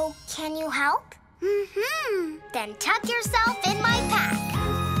 So, can you help? Mm-hmm. Then tuck yourself in my pack.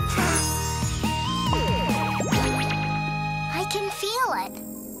 I can feel it.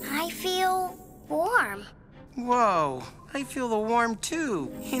 I feel warm. Whoa, I feel the warm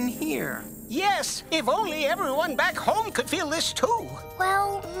too, in here. Yes, if only everyone back home could feel this too.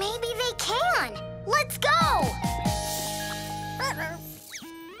 Well, maybe they can. Let's go!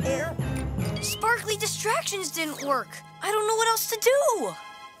 Sparkly distractions didn't work. I don't know what else to do.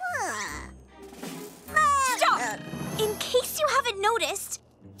 Stop! In case you haven't noticed,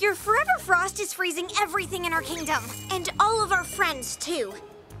 your Forever Frost is freezing everything in our kingdom. And all of our friends, too.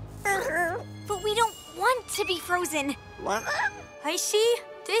 But we don't want to be frozen. I see.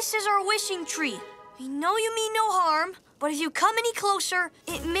 This is our wishing tree. We know you mean no harm, but if you come any closer,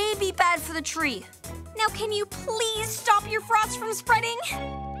 it may be bad for the tree. Now, can you please stop your frost from spreading?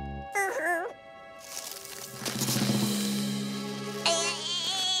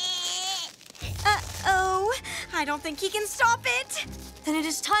 Uh-oh. I don't think he can stop it. Then it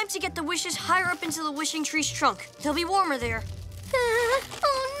is time to get the wishes higher up into the wishing tree's trunk. They'll be warmer there.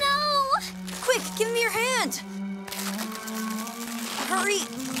 Oh, no! Quick, give me your hand. Hurry,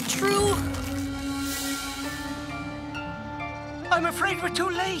 True. I'm afraid we're too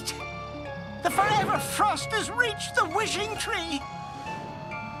late. The Forever Frost has reached the wishing tree.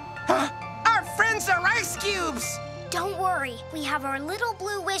 Our friends are ice cubes! Don't worry. We have our little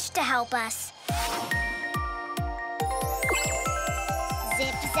blue wish to help us.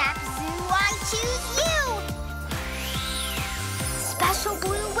 Zip, zap, zoo, I choose you! Special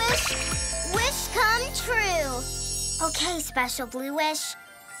blue wish, wish come true. Okay, special blue wish.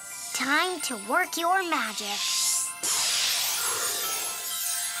 Time to work your magic.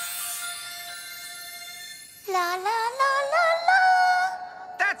 La, la, la, la, la.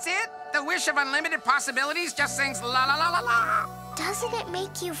 That's it? The wish of unlimited possibilities just sings la la la la la. Doesn't it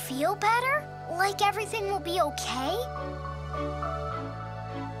make you feel better? Like everything will be okay?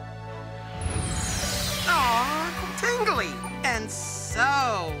 Aw, tingly. And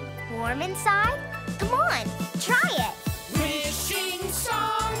so... Warm inside? Come on, try it. Wishing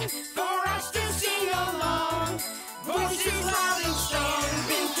song for us to sing along. Voices loud and strong,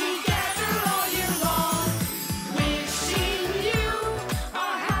 been together all year long. Wishing you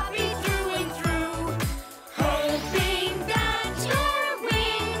are happy through and through. Hoping that your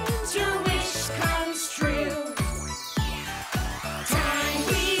winter wish comes true. Time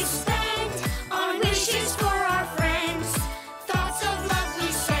we spent on wishes for our friends. Thoughts of love we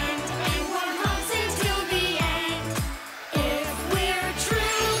sent and warm hugs until the end. If we're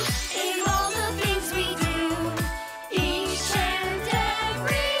true in all the things we do, each and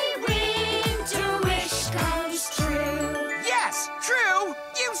every winter wish comes true. Yes, true!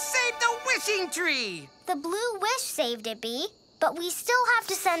 You saved the wishing tree! The blue wish saved it, Bee, but we still have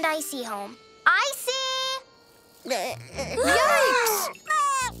to send Icy home. Icy! Yikes!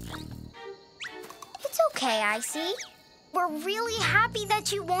 It's okay, Icy. We're really happy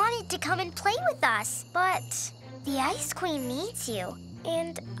that you wanted to come and play with us, but the Ice Queen needs you.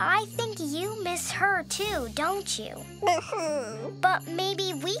 And I think you miss her too, don't you? But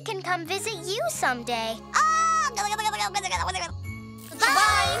maybe we can come visit you someday.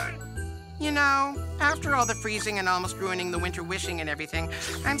 Bye! You know, after all the freezing and almost ruining the winter wishing and everything,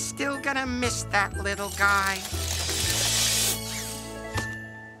 I'm still gonna miss that little guy.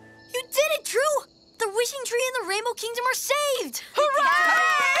 You did it, True! The wishing tree and the Rainbow Kingdom are saved!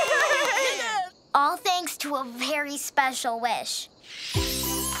 Hooray! All thanks to a very special wish.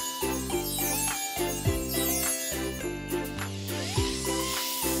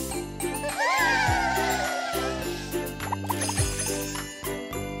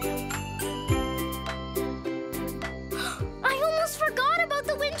 I almost forgot about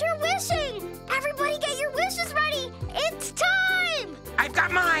the winter wishing! Everybody get your wishes ready! It's time! I've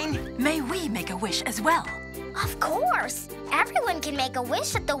got mine! May we make a wish as well? Of course! course. Everyone can make a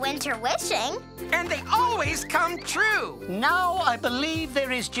wish at the winter wishing. And they always come true. Now I believe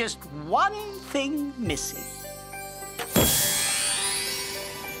there is just one thing missing.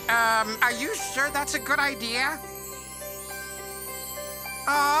 Are you sure that's a good idea?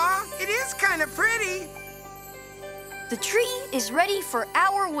 Aw, it is kind of pretty. The tree is ready for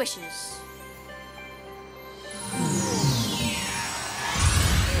our wishes.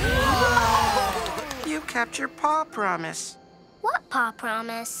 You kept your paw promise. What paw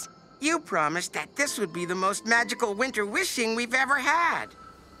promise? You promised that this would be the most magical winter wishing we've ever had.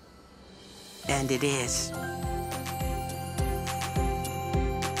 And it is.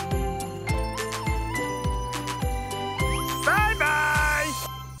 Bye-bye!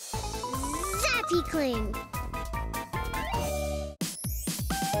 Zappy cling.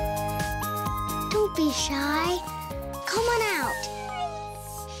 Don't be shy. Come on out.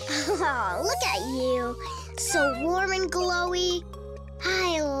 Oh, look at you. So warm and glowy.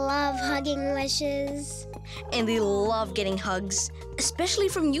 I love hugging wishes. And they love getting hugs, especially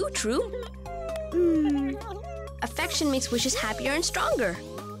from you, True. Affection makes wishes happier and stronger.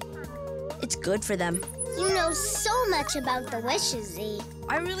 It's good for them. You know so much about the wishes, Z.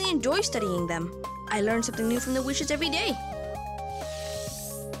 I really enjoy studying them. I learn something new from the wishes every day.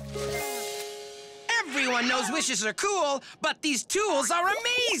 Everyone knows wishes are cool, but these tools are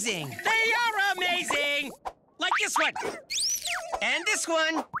amazing. They are amazing. Like this one. And this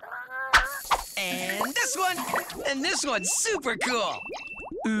one. And this one. And this one's super cool.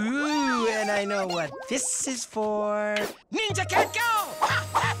 Ooh, and I know what this is for. Ninja Cat Go! Ha,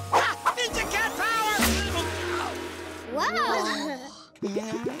 ha, ha! Ninja Cat Power! Wow!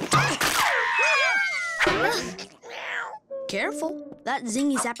 Careful. That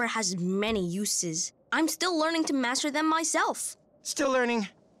zingy zapper has many uses. I'm still learning to master them myself. Still learning.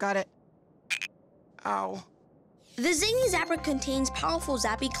 Got it. Ow. The zingy zapper contains powerful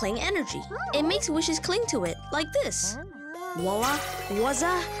zappy cling energy. It makes wishes cling to it, like this. Walla,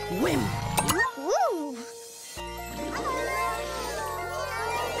 wazza, whim. Woo!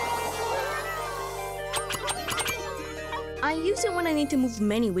 I use it when I need to move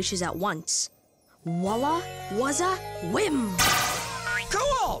many wishes at once. Walla, wazza, whim.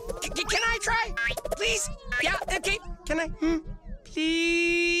 Cool! Can I try? Please? Yeah, okay. Can I?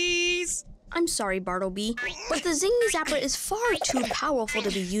 Please? I'm sorry, Bartleby, but the zingy zapper is far too powerful to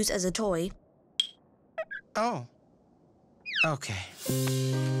be used as a toy. Oh. Okay.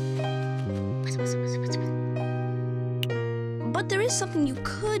 But there is something you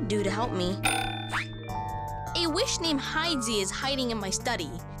could do to help me. A wish named Hidesy is hiding in my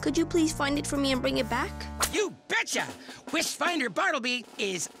study. Could you please find it for me and bring it back? You betcha! Wish Finder Bartleby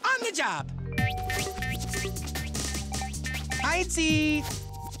is on the job. Hidesy!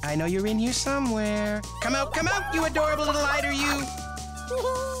 I know you're in here somewhere. Come out, you adorable little hider, you.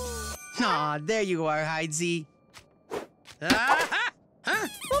 Aw, there you are, Hidesy. Huh?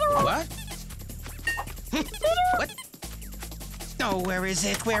 What? What? Oh, where is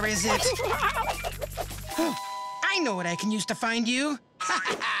it? Where is it? I know what I can use to find you.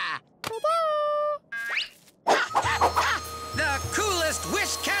 The coolest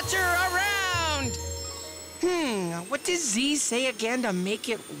wish catcher around! What does Z say again to make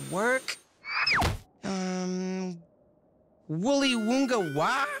it work? Woolly Woonga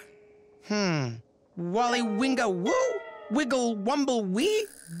Wah? Wally Winga Woo? Wiggle Wumble Wee?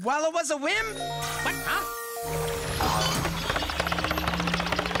 Walla Was a Whim? What, huh?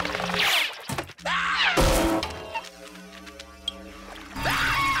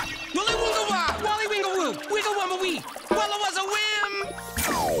 Woolly Woonga Wah! Wally Winga Woo! Wiggle Wumble Wee! Walla Was a Whim!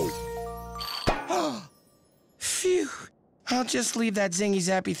 Phew. I'll just leave that zingy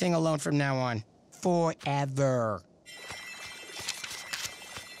zappy thing alone from now on. Forever.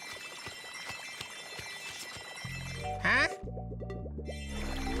 Huh?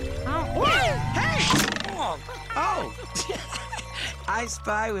 Oh. Hey! Oh. I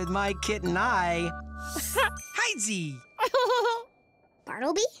spy with my kitten eye. Hidesy!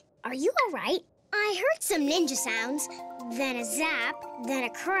 Bartleby, are you all right? I heard some ninja sounds, then a zap, then a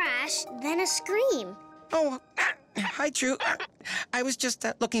crash, then a scream. Oh, hi, True. I was just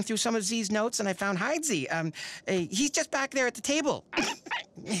looking through some of Z's notes and I found Hidesy. He's just back there at the table.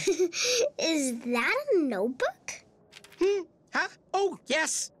 Is that a notebook? Huh? Oh,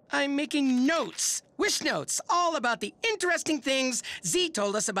 yes. I'm making notes. Wish notes, all about the interesting things Z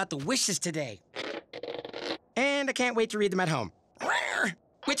told us about the wishes today. And I can't wait to read them at home.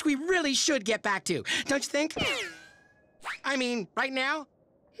 Which we really should get back to, don't you think? I mean, right now?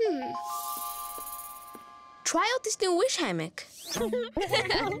 Try out this new wish hammock.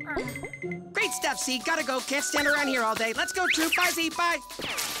 Great stuff, Z. Gotta go. Can't stand around here all day. Let's go, Troop. Bye, Z. Bye.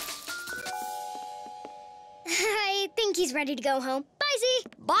 I think he's ready to go home. Bye, Z.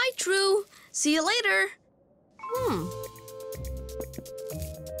 Bye, True. See you later.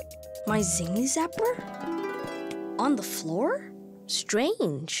 My zingy zapper? On the floor?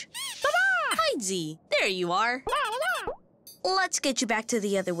 Strange. Hi, Z. There you are. Let's get you back to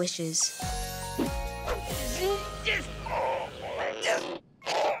the other wishes.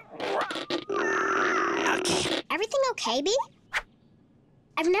 Everything okay, Bee?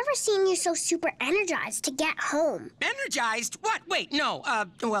 I've never seen you so super energized to get home. Energized? What? Wait, no.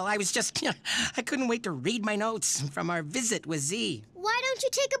 Well, I was just... I couldn't wait to read my notes from our visit with Z. Why don't you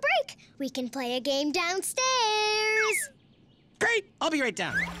take a break? We can play a game downstairs. Great. I'll be right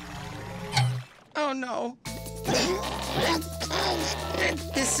down. Oh, no.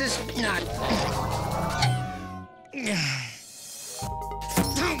 This is not...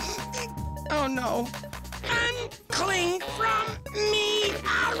 Oh, no. Uncling from me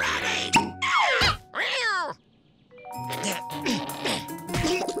already!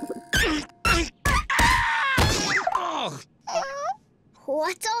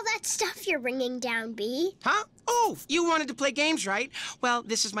 What's all that stuff you're bringing down, Bee? Huh? Oh, you wanted to play games, right? Well,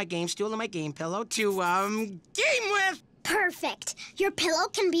 this is my game stool and my game pillow to, game with! Perfect. Your pillow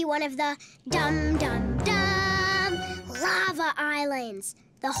can be one of the dum-dum-dum lava islands.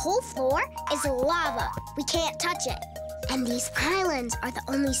 The whole floor is lava. We can't touch it. And these islands are the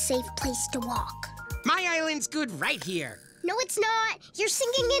only safe place to walk. My island's good right here. No, it's not. You're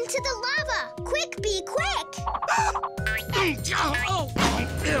sinking into the lava. Quick, Bee, quick!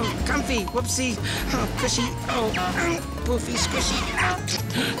 Ew, comfy, whoopsie, cushy, poofy, squishy.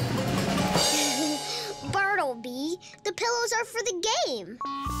 Bartleby, the pillows are for the game.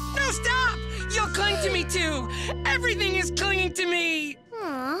 No, stop! You'll cling to me, too. Everything is clinging to me.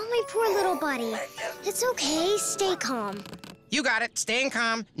 Aw, my poor little buddy. It's okay. Stay calm. You got it. Staying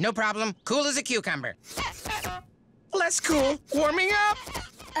calm. No problem. Cool as a cucumber. Less cool. Warming up.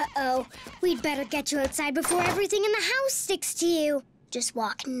 Uh-oh. We'd better get you outside before everything in the house sticks to you. Just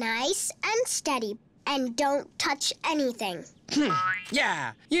walk nice and steady. And don't touch anything.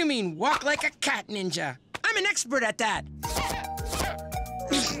 Yeah. You mean walk like a cat ninja. I'm an expert at that.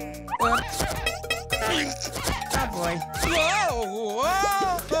 Oh, boy. Whoa!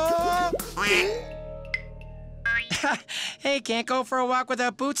 Hey, can't go for a walk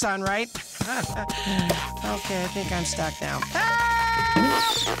without boots on, right? Okay, I think I'm stuck now.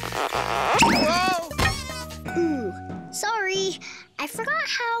 Whoa! Ooh, sorry. I forgot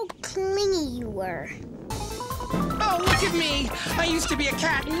how clingy you were. Oh, look at me! I used to be a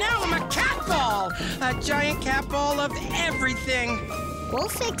cat, now I'm a cat ball! A giant cat ball of everything. We'll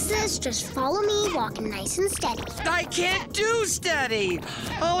fix this. Just follow me, walking nice and steady. I can't do steady.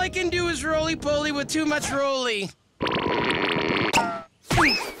 All I can do is roly-poly with too much roly. And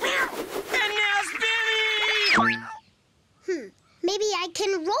now spinny! Maybe I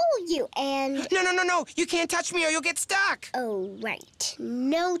can roll you and... No. You can't touch me or you'll get stuck. Oh, right.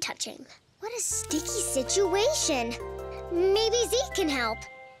 No touching. What a sticky situation. Maybe Zeke can help.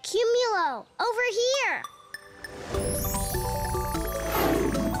 Cumulo, over here.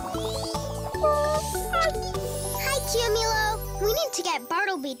 Hi, Cumulo. We need to get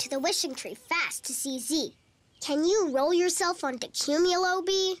Bartleby to the wishing tree fast to see Zeke. Can you roll yourself onto Cumulo,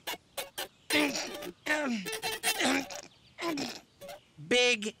 Bee?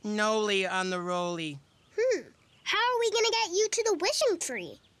 Big Noli on the roly. How are we gonna get you to the wishing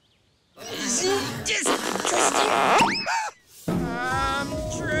tree?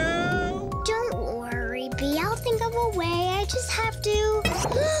 True. Don't worry, Bee. I'll think of a way. I just have to...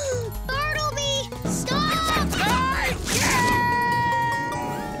 Bartleby, stop!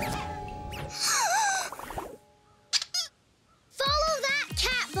 Follow that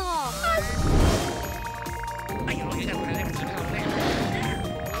cat ball.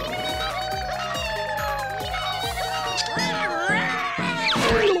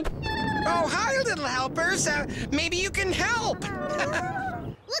 Oh, hi, little helpers. Maybe you can help.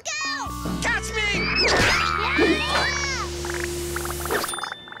 Look out! Catch me!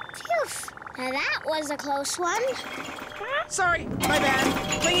 Phew. Now that was a close one. Sorry, my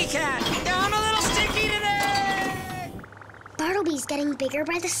bad. Clingy cat. I'm a little sticky today. Bartleby's getting bigger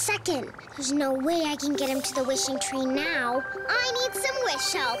by the second. There's no way I can get him to the wishing tree now. I need some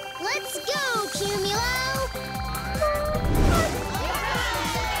wish help. Let's go, Cumulo!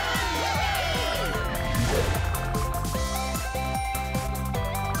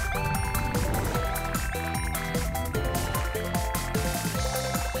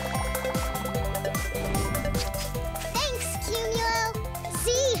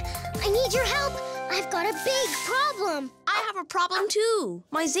 problem too.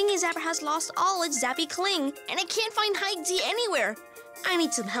 My Zingy Zapper has lost all its Zappy Cling, and I can't find Hydesy anywhere. I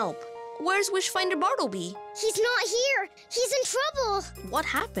need some help. Where's Wishfinder Bartleby? He's not here. He's in trouble. What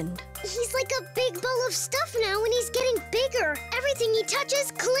happened? He's like a big ball of stuff now, and he's getting bigger. Everything he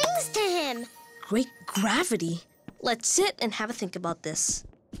touches clings to him. Great gravity. Let's sit and have a think about this.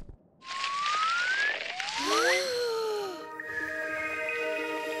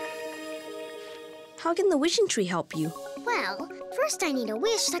 How can the wishing tree help you? Well, first I need a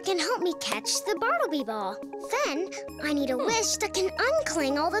wish that can help me catch the Bartleby ball. Then I need a wish that can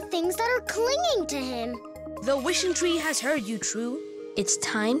uncling all the things that are clinging to him. The wishing tree has heard you, True. It's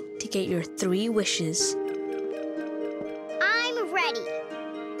time to get your 3 wishes. I'm ready.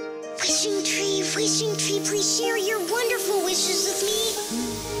 Wishing tree, please share your wonderful wishes with me.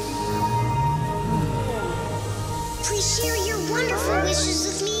 Please share your wonderful wishes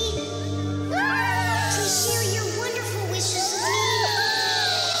with me. Please share your wonderful wishes with me.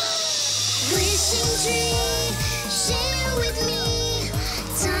 Wishing tree, share with me.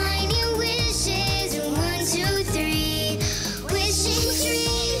 Tiny wishes, 1, 2, 3. Wishing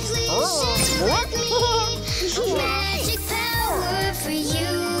tree, please share with me. Magic power for you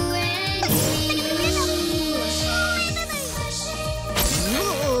and me.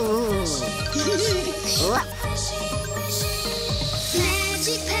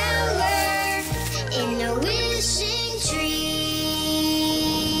 Magic power in the wishing tree.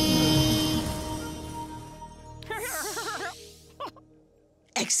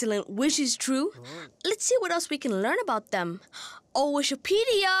 Excellent wishes, True. Let's see what else we can learn about them. Oh,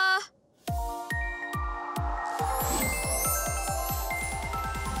 Wishopedia!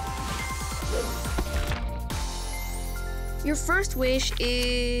 Your first wish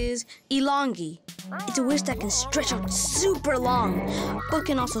is elongi. It's a wish that can stretch out super long, but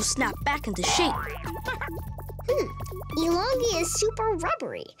can also snap back into shape. Elongi is super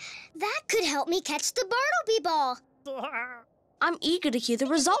rubbery. That could help me catch the Bartleby ball. I'm eager to hear the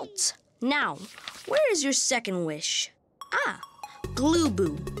results. Now, where is your second wish? Ah, Glue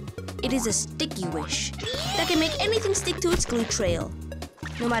Boo. It is a sticky wish that can make anything stick to its glue trail,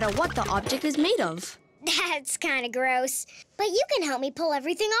 no matter what the object is made of. That's kind of gross. But you can help me pull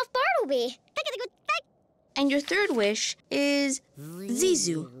everything off Bartleby. And your third wish is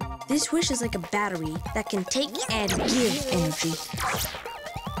Zizu. This wish is like a battery that can take and give energy.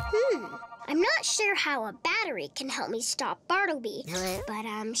 I'm not sure how a battery can help me stop Bartleby, but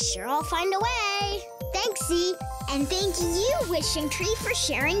I'm sure I'll find a way. Thanks, Z. And thank you, Wishing Tree, for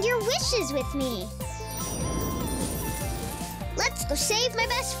sharing your wishes with me. Let's go save my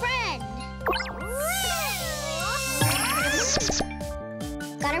best friend.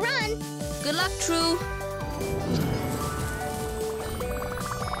 Gotta run. Good luck, True.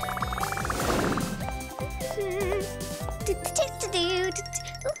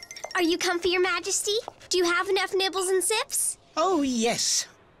 Are you comfy, Your Majesty? Do you have enough nibbles and sips? Oh, yes.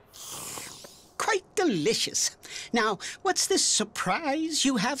 Quite delicious. Now, what's this surprise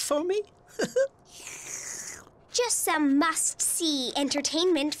you have for me? Just some must-see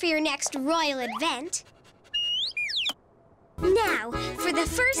entertainment for your next royal event. Now, for the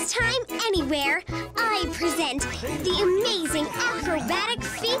first time anywhere, I present the amazing acrobatic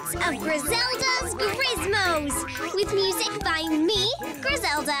feats of Griselda's Grismos, with music by me,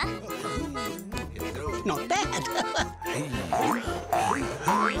 Griselda. Not bad.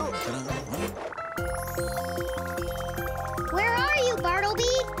 Where are you,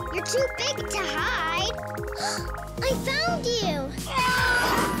 Bartleby? You're too big to hide. I found you.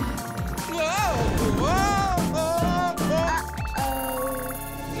 Whoa! Whoa!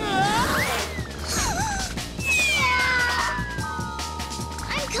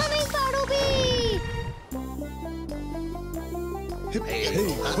 I'm coming, Bartleby!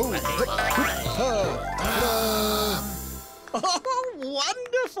 Oh,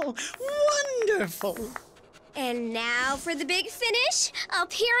 wonderful! Wonderful! And now for the big finish, a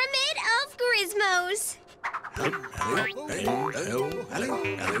pyramid of Grismos.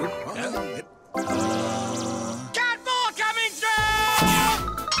 Got more coming through!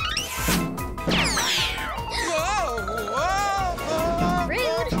 Whoa!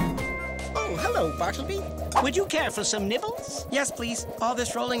 Rude. Oh, hello, Bartleby. Would you care for some nibbles? Yes, please. All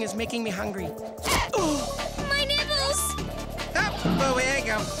this rolling is making me hungry. My nibbles! Oh, here you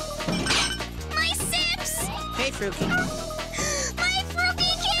go. My sips! Hey, Fruki. My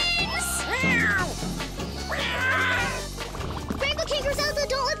Fruki-kins! Rainbow King Griselda,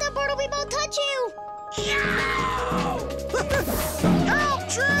 don't let that Bartleby ball touch you! Help,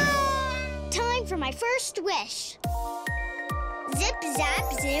 True! Time for my first wish. Zip, zap,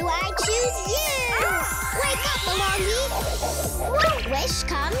 zoo, I choose you! Wake up, Alongi! Wish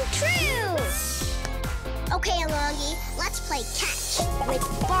come true! Okay, Alongi, let's play catch with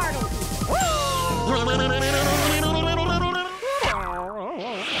Bartleby.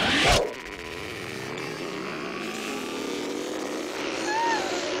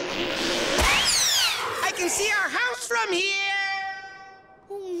 I can see our house from here!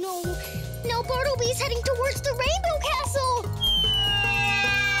 Oh no, now Bartleby's heading towards the Rainbow Castle!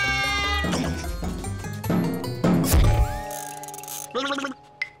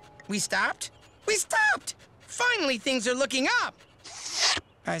 We stopped? We stopped! Finally, things are looking up!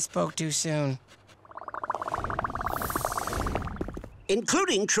 I spoke too soon.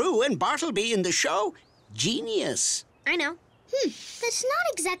 Including True and Bartleby in the show? Genius. I know. That's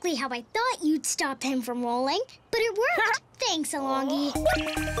not exactly how I thought you'd stop him from rolling, but it worked. Thanks, Alongi.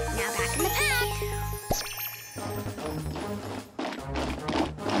 Now back in the pack.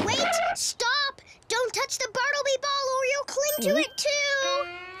 Wait! Stop! Don't touch the Bartleby ball or you'll cling to it too!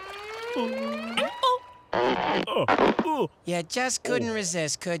 You just couldn't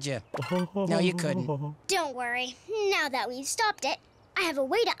resist, could you? No, you couldn't. Don't worry. Now that we've stopped it, I have a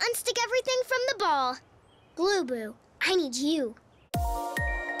way to unstick everything from the ball. Glue Boo, I need you.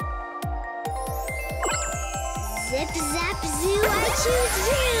 Zip, zap, zoo, I choose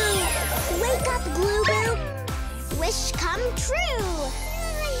you. Wake up, Glue Boo. Wish come true.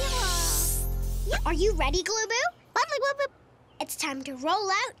 Are you ready, Glue Boo? It's time to roll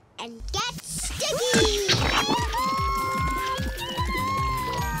out and get sticky.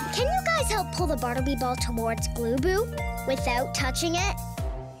 Can you guys help pull the Bartleby ball towards Glue Boo without touching it?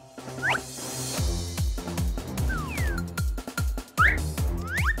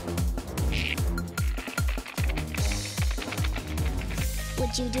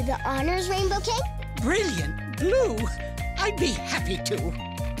 Would you do the honors, Rainbow King? Brilliant. Blue, I'd be happy to.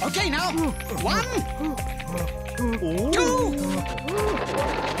 Okay, now. 1, 2,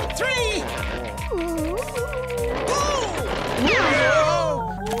 3.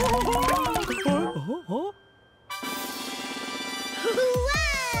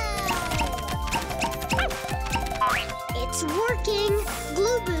 It's working.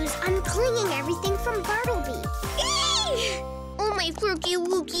 Glue Boo's unclinging everything from Bartleby. Oh, my fluky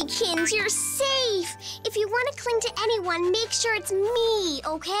wookie kins, you're safe. If you want to cling to anyone, make sure it's me,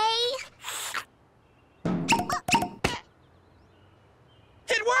 okay?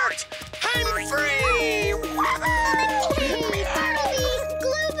 It worked! I'm free! Hey, Bartleby!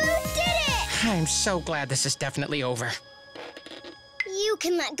 Glue Boo did it! I'm so glad this is definitely over. You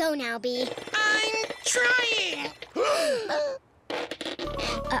can let go now, Bee. I'm trying!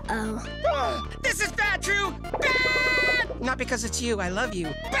 Uh-oh. This is bad, Drew! Bad! Not because it's you, I love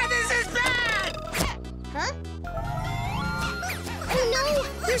you. But this is bad! Huh? Oh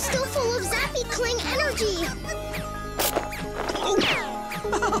no! You're still full of Zappy Cling energy! Oh,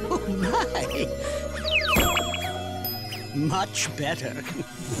 my. Much better.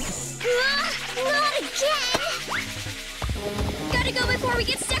 Not again! Gotta go before we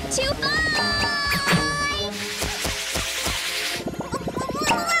get stuck too. Bye!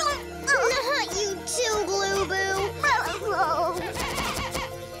 Not you too, Glue Boo.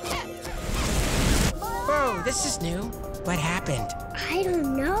 Whoa, this is new. What happened? I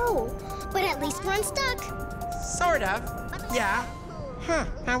don't know, but at least we're unstuck. Sort of. Yeah. Huh,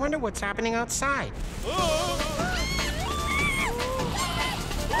 I wonder what's happening outside.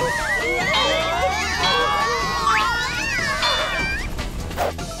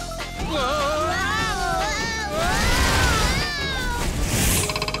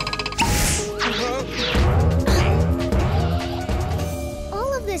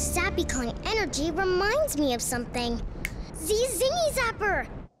 All of this Zappy Cling energy reminds me of something. Zingy Zapper!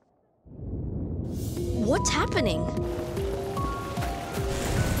 What's happening?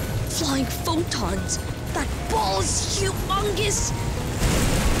 Flying photons! That ball's humongous!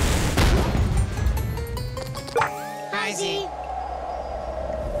 Hi, Z.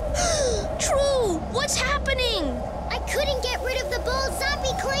 True! What's happening? I couldn't get rid of the ball's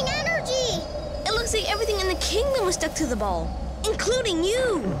Zappy Cling energy! It looks like everything in the kingdom was stuck to the ball, including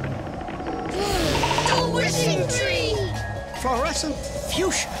you! The wishing tree! Fluorescent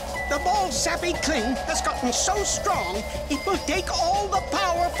fuchsia. The ball's Zappy Cling has gotten so strong, it will take all the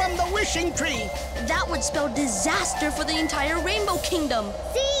power from the wishing tree. That would spell disaster for the entire Rainbow Kingdom.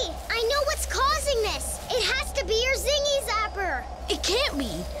 Z, I know what's causing this. It has to be your Zingy Zapper. It can't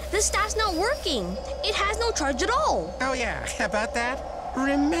be. The staff's not working. It has no charge at all. Oh, yeah, about that?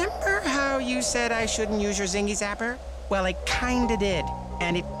 Remember how you said I shouldn't use your Zingy Zapper? Well, it kinda did.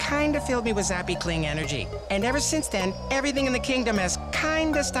 And it kinda filled me with zappy cling energy. And ever since then, everything in the kingdom has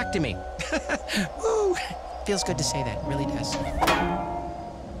kinda stuck to me. Woo! Feels good to say that, really does.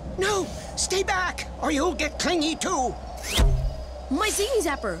 No! Stay back, or you'll get clingy too! My Zingy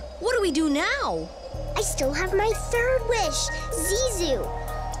Zapper, what do we do now? I still have my third wish, Zizu.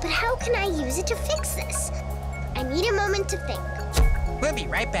 But how can I use it to fix this? I need a moment to think. We'll be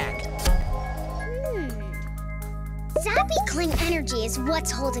right back. Zappy Cling energy is what's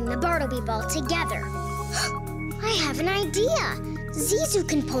holding the Bartleby ball together. I have an idea. Zizu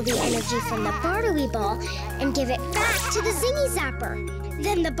can pull the energy from the Bartleby ball and give it back to the Zingy Zapper.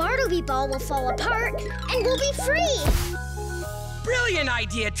 Then the Bartleby ball will fall apart and we'll be free. Brilliant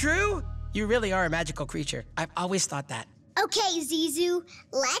idea, True. You really are a magical creature. I've always thought that. Okay, Zizu,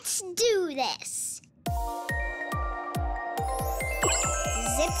 let's do this.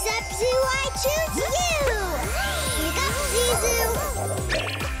 Zip, zap, zoo, I choose you! Wake up, Zizu!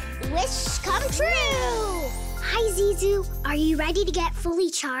 Wish come true! Hi, Zizu. Are you ready to get fully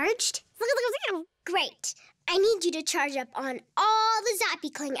charged? Great. I need you to charge up on all the Zappy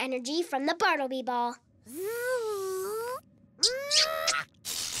Cling energy from the Bartleby ball.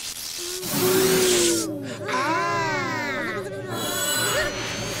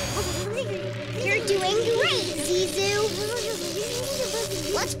 You're doing great, Zizu.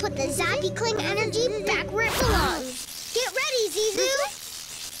 Let's put the Zappy Cling energy back where it belongs. Get ready, Zizu.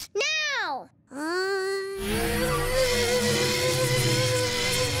 Now!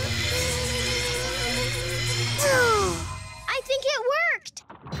 I think it worked.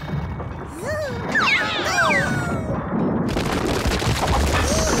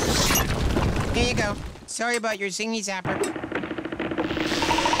 Here you go. Sorry about your Zingy Zapper.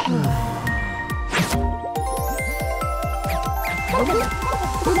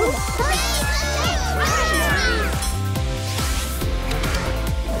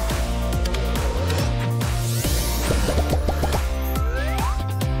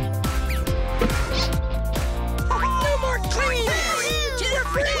 No more clinging! You're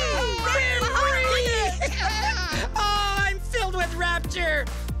free! Oh, I'm filled with rapture!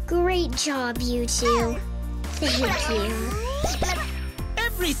 Great job, you two. Thank you.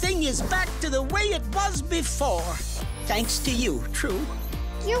 Everything is back to the way it was before. Thanks to you, True.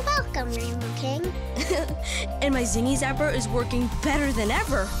 You're welcome, Rainbow King. And my Zingy Zapper is working better than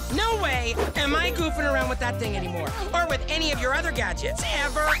ever. No way am I goofing around with that thing anymore. Or with any of your other gadgets.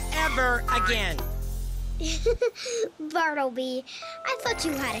 Ever again. Bartleby, I thought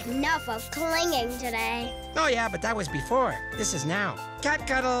you had enough of clinging today. Oh yeah, but that was before. This is now. Cat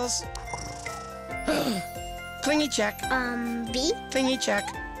cuddles. Clingy check. B? Clingy check.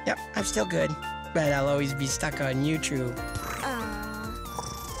 Yep, I'm still good. But I'll always be stuck on you, True.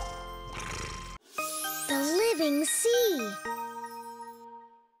 The living sea.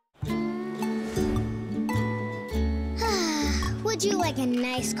 Would you like a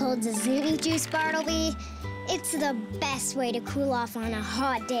nice cold Zazuni juice, Bartleby? It's the best way to cool off on a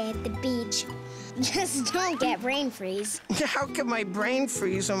hot day at the beach. Just don't get brain freeze. How can my brain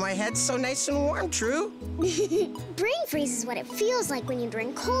freeze when my head's so nice and warm, True? Brain freeze is what it feels like when you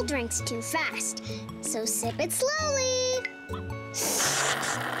drink cold drinks too fast. So sip it slowly.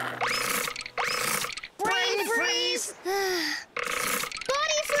 Brain freeze!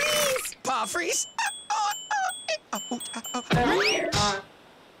 Body freeze! Paw freeze!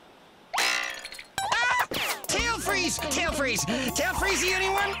 Tail freeze! Tail freeze! Tail freeze,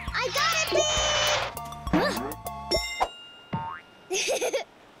 anyone? I got it,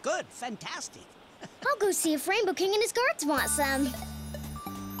 Good, fantastic. I'll go see if Rainbow King and his guards want some.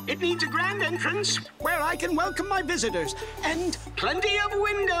 It needs a grand entrance where I can welcome my visitors and plenty of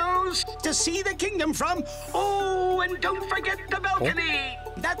windows to see the kingdom from. Oh, and don't forget the balcony.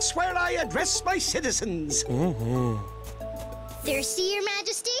 That's where I address my citizens. Thirsty, Your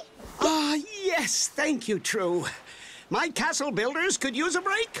Majesty? Ah, yes, thank you, True. My castle builders could use a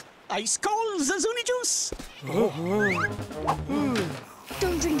break. Ice cold Zazuni juice.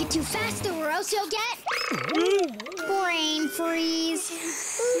 Don't drink it too fast or else you'll get brain freeze.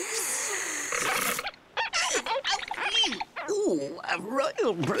 Oops. Ooh, a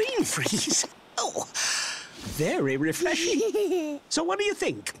royal brain freeze. Oh, very refreshing. So what do you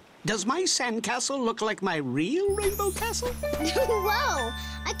think? Does my sandcastle look like my real rainbow castle? Whoa,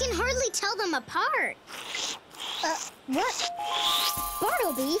 I can hardly tell them apart. What?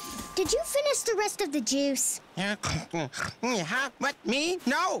 Bartleby, did you finish the rest of the juice? Huh? What? Me?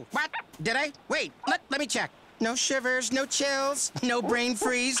 No. What? Did I? Wait, let me check. No shivers, no chills, no brain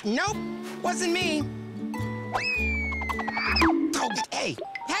freeze. Nope, wasn't me. Oh, hey!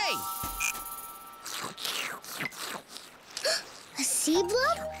 sea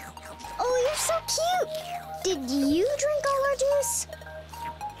blub? Oh, you're so cute. Did you drink all our juice?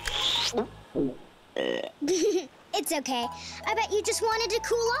 It's okay. I bet you just wanted to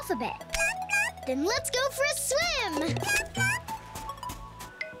cool off a bit. Then let's go for a swim.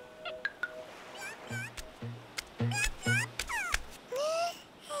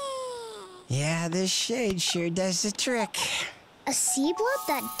 Yeah, this shade sure does the trick. A sea blub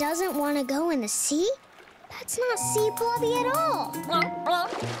that doesn't want to go in the sea? That's not sea blubby at all. Whoa!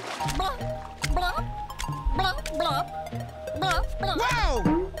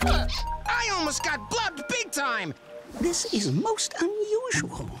 I almost got blubbed big time. This is most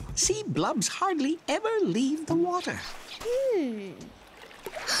unusual. Sea blubs hardly ever leave the water.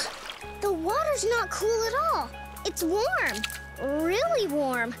 The water's not cool at all. It's warm. Really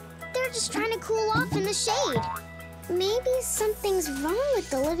warm. They're just trying to cool off in the shade. Maybe something's wrong with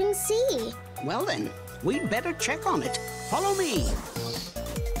the living sea. Well then, we'd better check on it. Follow me.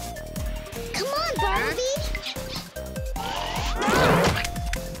 Come on, Bartleby.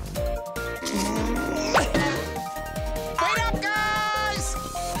 Wait up, guys!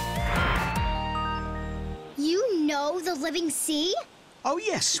 You know the living sea? Oh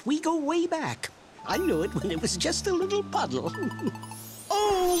yes, we go way back. I knew it when it was just a little puddle.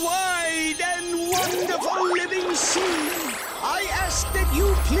 Oh, wide and wonderful living sea, I ask that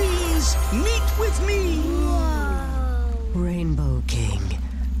you please meet with me. Rainbow King,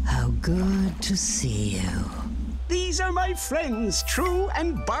 how good to see you. These are my friends, True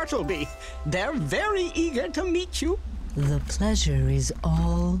and Bartleby. They're very eager to meet you. The pleasure is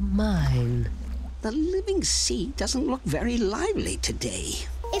all mine. The living sea doesn't look very lively today.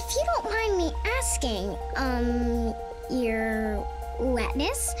 If you don't mind me asking, your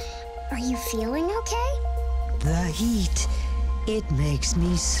wetness, are you feeling okay? The heat, it makes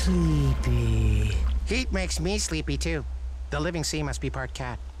me sleepy. Heat makes me sleepy, too. The living sea must be part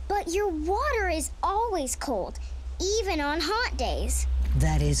cat. But your water is always cold, even on hot days.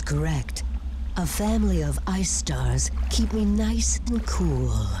 That is correct. A family of ice stars keep me nice and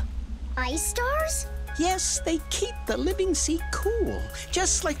cool. Ice stars? Yes, they keep the living sea cool,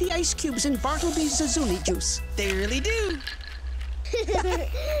 just like the ice cubes in Bartleby's Zazuli juice. They really do.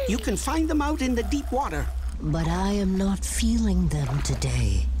 You can find them out in the deep water. But I am not feeling them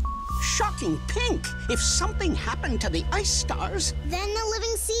today. Shocking pink! If something happened to the ice stars... Then the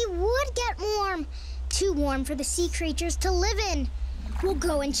living sea would get warm. Too warm for the sea creatures to live in. We'll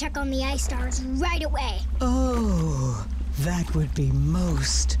go and check on the ice stars right away. Oh, that would be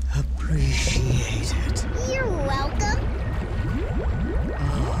most appreciated. You're welcome.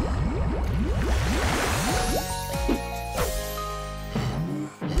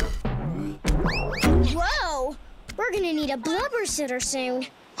 Whoa! We're gonna need a blubber sitter soon.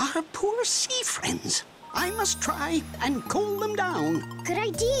 Our poor sea friends. I must try and cool them down. Good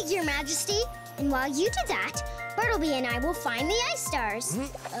idea, Your Majesty. And while you do that, Bartleby and I will find the ice stars.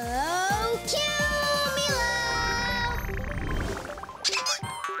 Oh, Cumulо!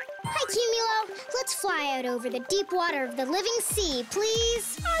 Hi, Cumulo. Let's fly out over the deep water of the living sea,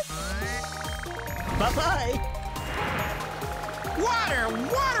 please. Bye-bye. Water!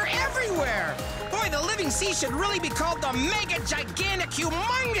 Water everywhere! Boy, the living sea should really be called the Mega Gigantic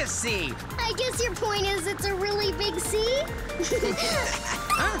Humongous Sea! I guess your point is it's a really big sea?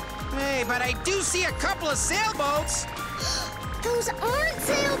 Huh? Hey, but I do see a couple of sailboats! Those aren't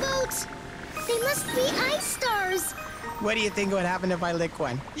sailboats! They must be ice stars! What do you think would happen if I lick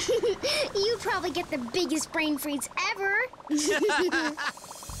one? You probably get the biggest brain freeze ever!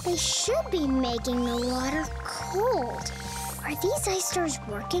 They should be making the water cold. Are these ice stars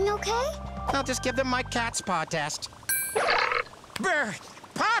working okay? I'll just give them my cat's paw test. Brr!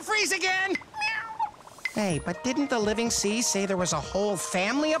 Paw freeze again! Hey, but didn't the living sea say there was a whole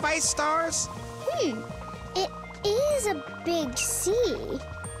family of ice stars? It is a big sea.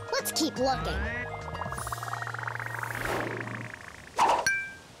 Let's keep looking.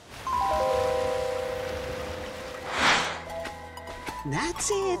 That's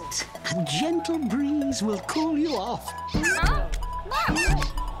it. A gentle breeze will cool you off.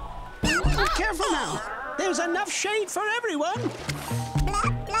 Oh, careful now. There's enough shade for everyone.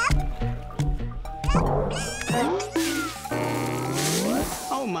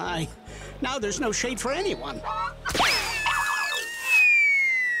 Oh, my. Now there's no shade for anyone.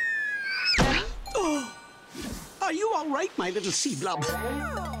 Oh, are you all right, my little sea blub?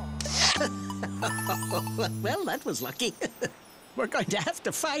 Well, that was lucky. We're going to have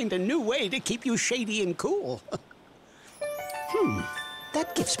to find a new way to keep you shady and cool.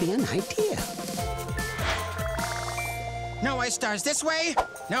 That gives me an idea. No ice stars this way.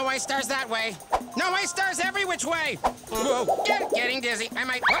 No ice stars that way. No ice stars every which way. Whoa, getting dizzy. I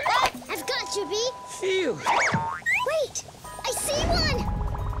might... I've got you, Bee. Phew. Wait, I see one.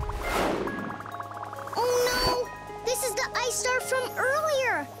 Oh, no. This is the ice star from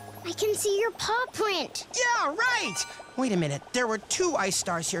earlier. I can see your paw print. Yeah, right. Wait a minute. There were 2 ice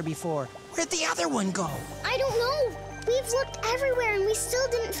stars here before. Where'd the other one go? I don't know. We've looked everywhere and we still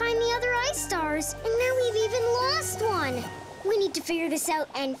didn't find the other ice stars. And now we've even lost one. We need to figure this out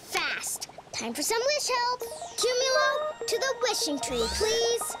and fast. Time for some wish help. Cumulo, to the wishing tree,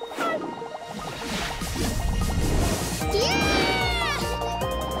 please. Yeah!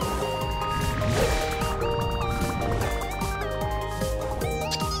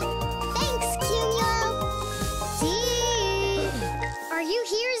 Thanks, Cumulo. Z. Are you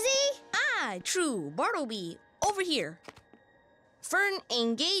here, Z? Ah, true. Bartleby, over here. Fern,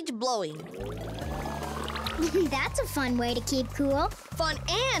 engage blowing. That's a fun way to keep cool. Fun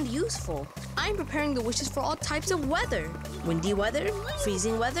and useful. I'm preparing the wishes for all types of weather. Windy weather,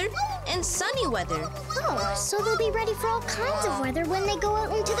 freezing weather, and sunny weather. Oh, so they'll be ready for all kinds of weather when they go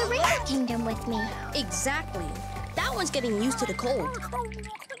out into the Rainbow Kingdom with me. Exactly. That one's getting used to the cold.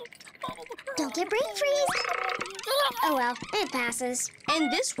 Don't get brain freeze. Oh well, it passes.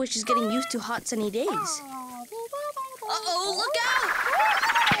 And this wish is getting used to hot sunny days. Uh-oh, look out!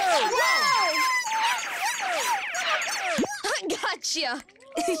 Gotcha!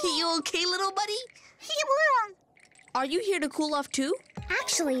 You okay, little buddy? Are you here to cool off too?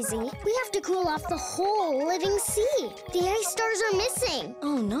 Actually, Z, we have to cool off the whole living sea. The ice stars are missing.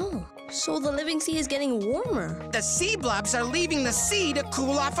 Oh no. So the living sea is getting warmer. The sea blobs are leaving the sea to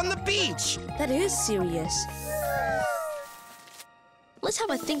cool off on the beach. That is serious. Let's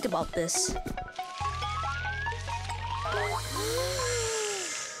have a think about this.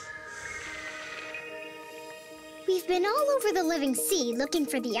 We've been all over the living sea looking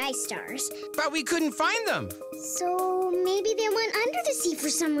for the ice stars. But we couldn't find them. So maybe they went under the sea for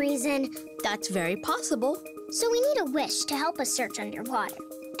some reason. That's very possible. So we need a wish to help us search underwater.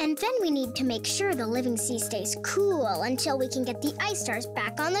 And then we need to make sure the living sea stays cool until we can get the ice stars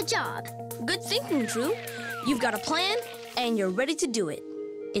back on the job. Good thinking, Drew. You've got a plan, and you're ready to do it.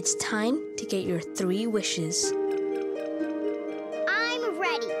 It's time to get your 3 wishes. I'm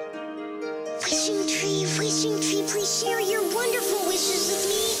ready. Wishing tree, please share your wonderful wishes with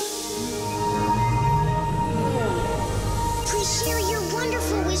me. Please share your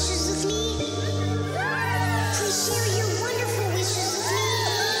wonderful wishes with me. Please share your wonderful wishes with me.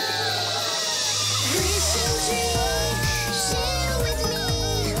 Wishing tree, share with me.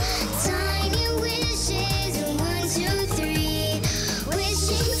 Tiny wishes, 1, 2, 3.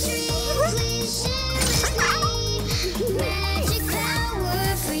 Wishing tree, please share with me. Magic power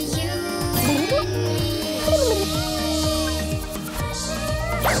for you and me.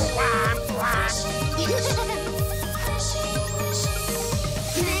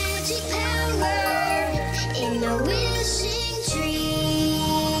 Magic power in the wishing tree.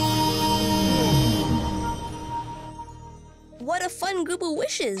 What a fun group of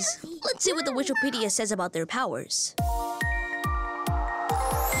wishes. Let's see what the Wishopedia says about their powers.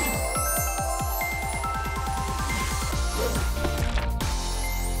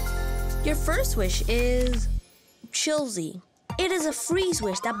 Your first wish is Chillsy. It is a freeze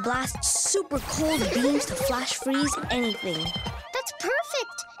wish that blasts super cold beams to flash freeze anything. That's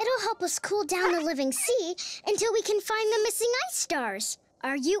perfect. It'll help us cool down the living sea until we can find the missing ice stars.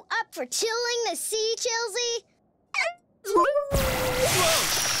 Are you up for chilling the sea, Chillsy?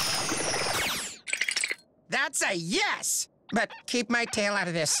 That's a yes! But keep my tail out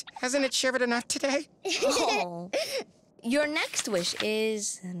of this. Hasn't it shivered enough today? Oh. Your next wish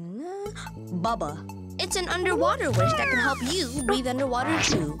is Bubba. It's an underwater wish that can help you breathe underwater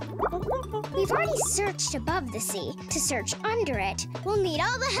too. We've already searched above the sea. To search under it, we'll need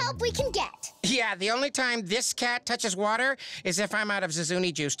all the help we can get. Yeah, the only time this cat touches water is if I'm out of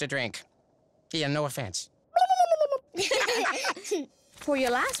Zazuni juice to drink. Yeah, no offense. For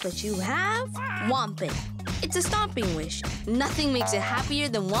your last wish, you have Whomping. It's a stomping wish. Nothing makes it happier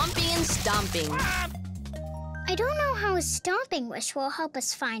than whomping and stomping. I don't know how a stomping wish will help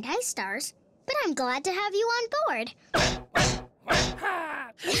us find ice stars, but I'm glad to have you on board.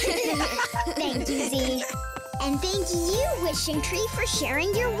 Thank you, Z. And thank you, Wishing Tree, for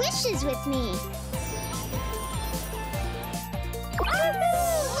sharing your wishes with me.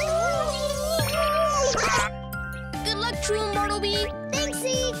 Good luck, True and Bartleby. Thanks,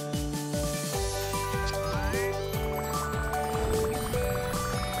 Z.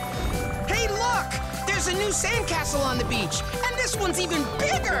 Hey, look! There's a new sandcastle on the beach, and this one's even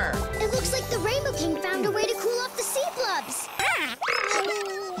bigger! It looks like the Rainbow King found a way to cool off the sea blobs.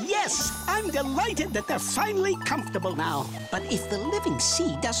 Yes, I'm delighted that they're finally comfortable now. But if the living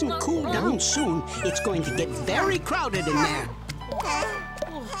sea doesn't cool down soon, it's going to get very crowded in there.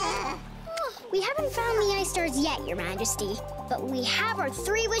 We haven't found the ice stars yet, Your Majesty, but we have our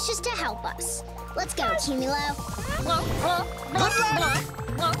 3 wishes to help us. Let's go, Cumulo.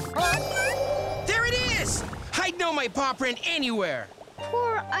 There it is! I'd know my paw print anywhere.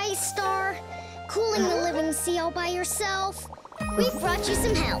 Poor Ice Star. Cooling the living sea all by yourself. We've brought you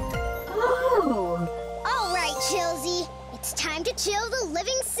some help. Oh. All right, Chilsey. It's time to chill the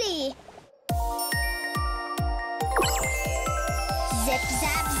living sea. Zip,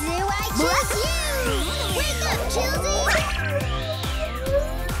 zap, zoo, I choose you! Wake up, Chilsey!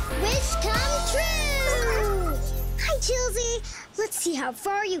 Wish come true! Hi, Chilsey. Let's see how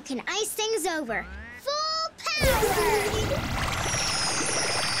far you can ice things over. Full power!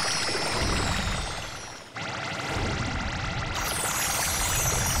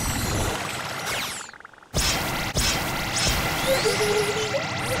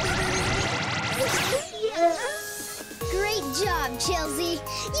 Great job, Chilsey.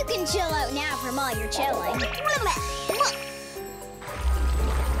 You can chill out now from all your chilling.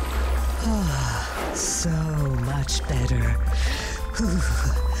 So much better. Whew.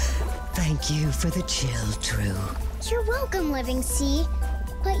 Thank you for the chill, True. You're welcome, Living Sea.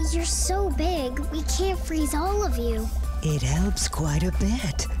 But you're so big, we can't freeze all of you. It helps quite a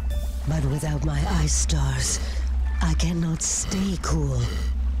bit. But without my ice stars, I cannot stay cool.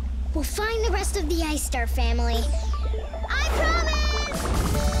 We'll find the rest of the Ice Star family. I promise!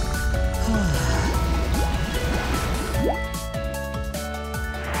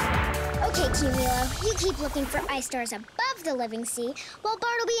 Okay, Cumulo, you keep looking for ice stars above the living sea, while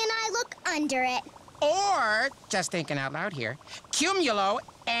Bartleby and I look under it. Or, just thinking out loud here, Cumulo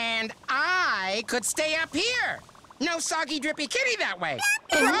and I could stay up here. No soggy, drippy kitty that way.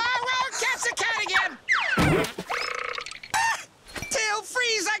 Whoa, catch the cat again! Tail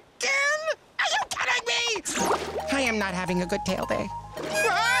freeze again? Are you kidding me? I am not having a good tail day.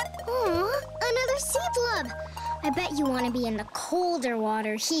 Aw, another sea blub. I bet you want to be in the colder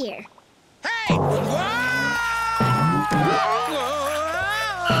water here. Hey! Whoa!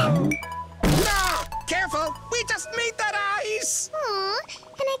 No! Careful! We just made that ice! Aw,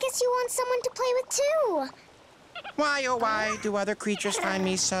 and I guess you want someone to play with too. Why, oh why, do other creatures find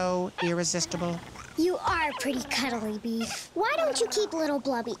me so irresistible? You are pretty cuddly, Beef. Why don't you keep little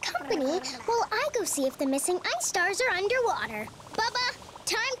Blubby company while I go see if the missing ice stars are underwater? Bubba,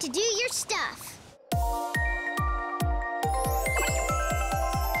 time to do your stuff.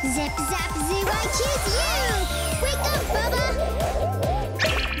 Zip, zap, zoo, I choose you! Wake up, Bubba!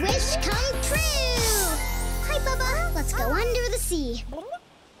 Wish come true! Hi, Bubba. Let's go under the sea.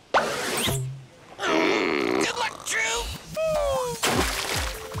 Good luck, Drew!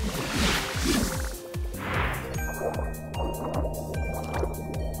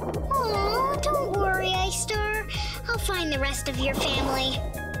 Aw, don't worry, Ice Star. I'll find the rest of your family.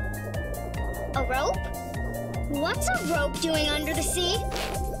 A rope? What's a rope doing under the sea?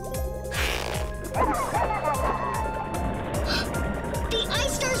 The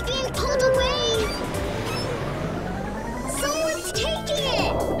Ice Star's being pulled away! Someone's taking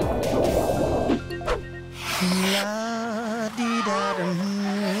it! La-dee-da-dum.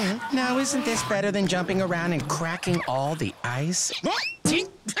 Now, isn't this better than jumping around and cracking all the ice? Do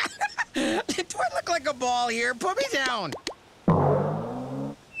I look like a ball here? Put me down.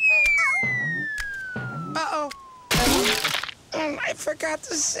 Uh-oh. I forgot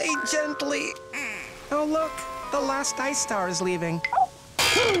to say gently. Oh, look. The last ice star is leaving.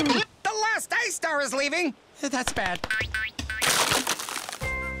 The last ice star is leaving? That's bad.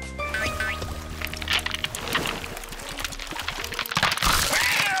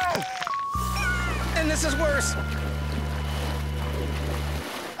 And this is worse.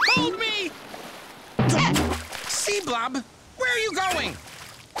 Hold me! Sea Blob, where are you going?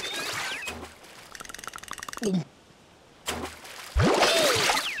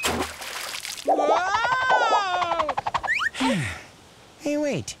 Whoa! Hey,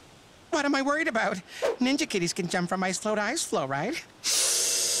 wait. What am I worried about? Ninja kitties can jump from ice floe to ice floe, right?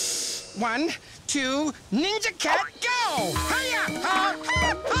 1, 2, ninja cat, go! Hiya! Hop,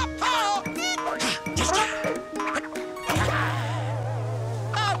 hop, hop!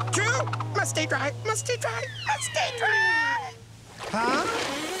 Oh, Drew! Must stay dry, must stay dry, must stay dry! Huh?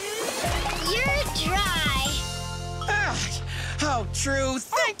 You're dry. Oh, Drew,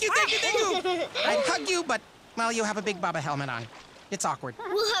 thank you, thank you, thank you! I'd hug you, but, well, you have a big Bubba helmet on. It's awkward.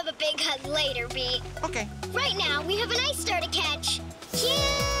 We'll have a big hug later, Beat. Okay. Right now, we have an ice star to catch.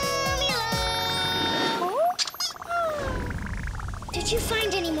 Cumulo! Did you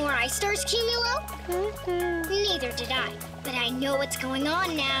find any more ice stars, Cumulo? Neither did I, but I know what's going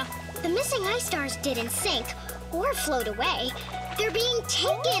on now. The missing ice stars didn't sink or float away. They're being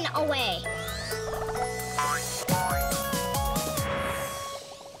taken away.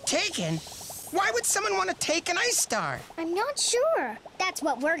 Taken? Why would someone want to take an ice star? I'm not sure. That's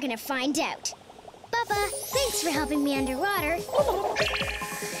what we're gonna find out. Bubba, thanks for helping me underwater.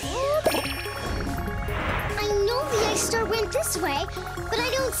 I know the ice star went this way, but I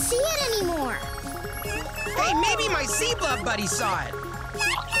don't see it anymore. Hey, maybe my sea blob buddy saw it.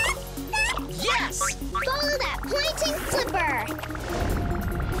 Yes! Follow that pointing flipper.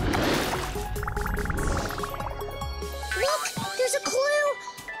 Look, there's a clue.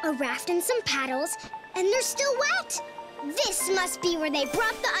 A raft and some paddles, and they're still wet. This must be where they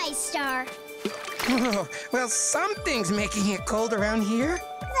brought the ice star. Oh, well, something's making it cold around here.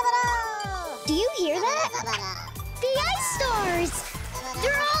 Do you hear that? The ice stars!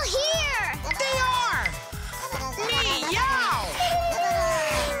 They're all here! They are! Meow!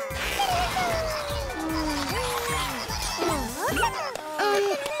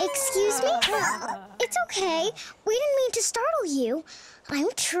 Excuse me? It's okay. We didn't mean to startle you. I'm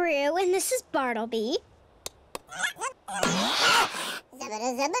True, and this is Bartleby.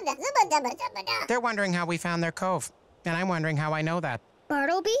 They're wondering how we found their cove, and I'm wondering how I know that.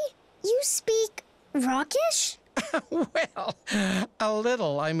 Bartleby, you speak Rockish? Well, a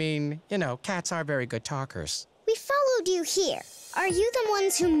little. I mean, you know, cats are very good talkers. We followed you here. Are you the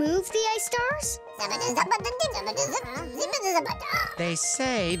ones who moved the ice stars? They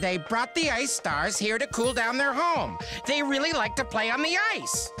say they brought the ice stars here to cool down their home. They really like to play on the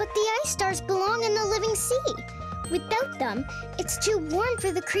ice. But the ice stars belong in the living sea. Without them, it's too warm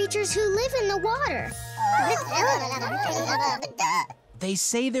for the creatures who live in the water. They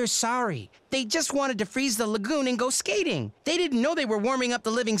say they're sorry. They just wanted to freeze the lagoon and go skating. They didn't know they were warming up the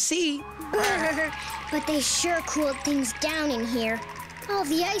living sea. But they sure cooled things down in here. All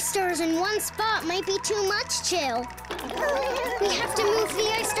the ice stars in one spot might be too much chill. We have to move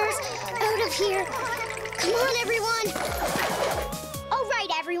the ice stars out of here. Come on, everyone. All right,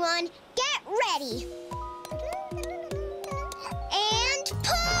 everyone, get ready. And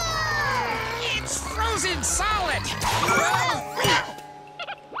pour! It's frozen solid!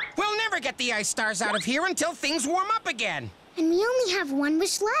 We'll never get the ice stars out of here until things warm up again. And we only have one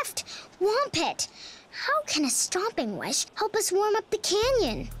wish left. Wompit. How can a stomping wish help us warm up the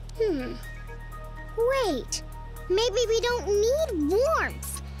canyon? Wait. Maybe we don't need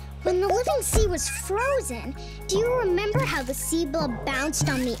warmth. When the living sea was frozen, do you remember how the sea blob bounced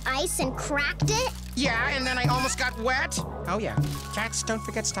on the ice and cracked it? Yeah, and then I almost got wet. Oh, yeah. Cats don't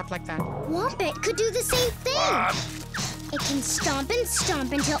forget stuff like that. Wompit could do the same thing. It can stomp and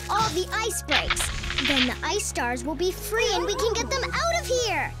stomp until all the ice breaks. Then the ice stars will be free and we can get them out of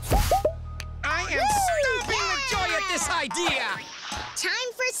here. I am stomping with joy at this idea.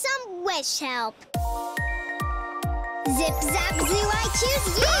 Time for some wish help. Zip, zap, zoo, I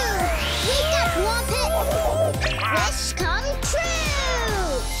choose you! Wake up, Wompit! Wish come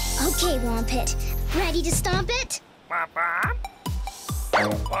true! Okay, Wompit. Ready to stomp it?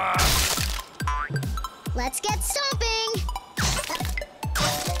 Let's get stomping!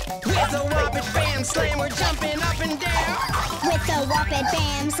 With a Wompit Bam Slam, we're jumping up and down. With a Wompit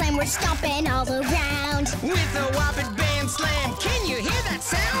Bam Slam, we're stomping all around. With a Wompit Bam Slam, can you hear that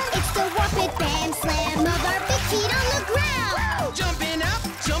sound? It's the Wompit Bam Slam of our big feet on the ground. Jumping up,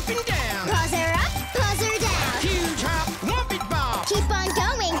 jumping down. Paws her up, paws her down. Huge hop, Wompit ball. Keep on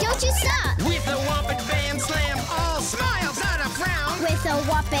going, don't you stop. With a Wompit Bam Slam, all smiles, not a frown. With a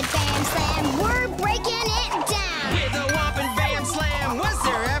Wompit Bam Slam, we're breaking it down. With a Wompit Bam Slam, was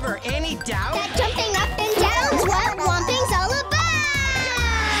there ever any doubt? That jumping up and down's what Womping's all about.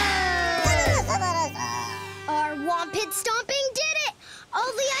 Our Wompit stomping did it. All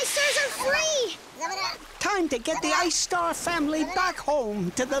the ice stars are free. Time to get the Ice Star family back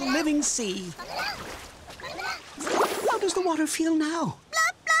home to the living sea. How does the water feel now?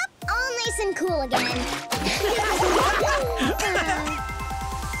 Blop, blop. All nice and cool again.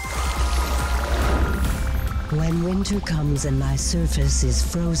 When winter comes and my surface is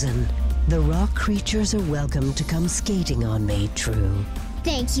frozen, the rock creatures are welcome to come skating on me, True.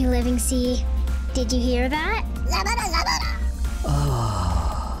 Thank you, Living Sea. Did you hear that?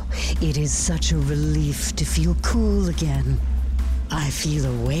 Oh, it is such a relief to feel cool again. I feel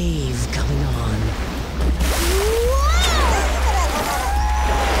a wave coming on.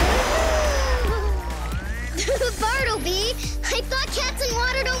 Bartleby, I thought cats and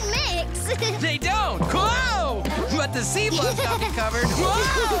water don't mix. They don't. Whoa! But the sea blob's got me covered.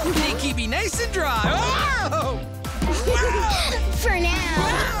 Whoa! They keep me nice and dry. Whoa! Whoa!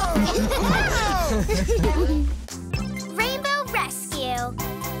 Rainbow Rescue.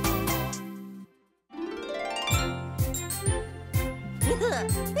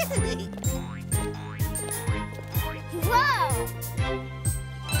 Whoa!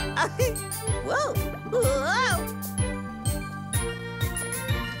 Whoa! Whoa!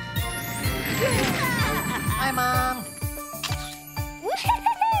 Hi, Mom.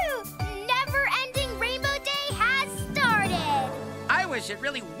 Woohoo! Never-ending Rainbow Day has started. I wish it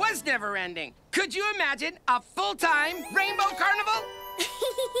really was never ending. Could you imagine a full-time rainbow carnival?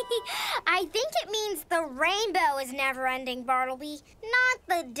 I think it means the rainbow is never-ending, Bartleby, not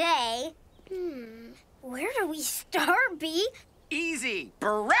the day. Where do we start, Bee? Easy.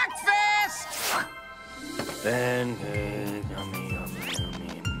 Breakfast! Pancake, yummy, yummy,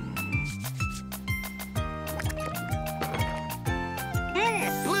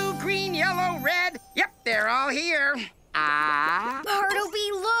 yummy. Blue, green, yellow, red. Yep, they're all here.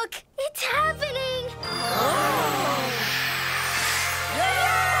 Bartleby, look! It's happening!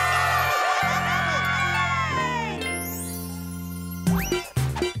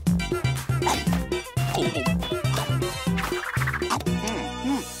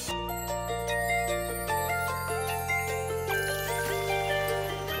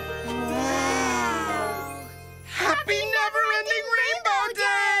 Happy never-ending Rainbow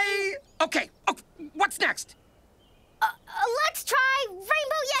Day! Okay, what's next? Let's try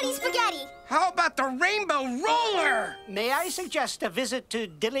Rainbow Yeti Spaghetti. How about the Rainbow Roller? May I suggest a visit to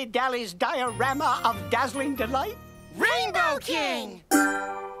Dilly Dally's diorama of dazzling delight? Rainbow King!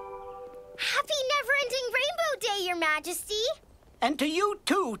 Happy never-ending Rainbow Day, Your Majesty. And to you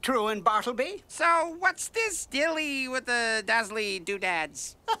too, True and Bartleby. So, what's this dilly with the dazzly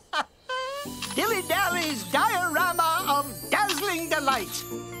doodads? Dilly Dally's diorama of dazzling delight.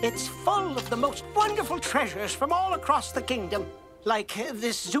 It's full of the most wonderful treasures from all across the kingdom, like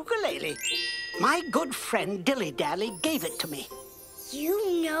this ukulele. My good friend Dilly Dally gave it to me.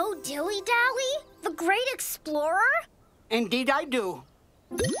 You know Dilly Dally, the great explorer? Indeed I do.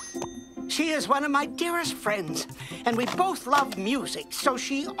 She is one of my dearest friends, and we both love music, so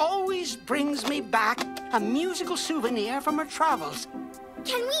she always brings me back a musical souvenir from her travels.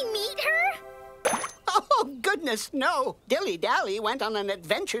 Can we meet her? Oh, goodness, no. Dilly Dally went on an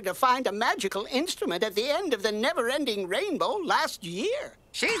adventure to find a magical instrument at the end of the never-ending rainbow last year.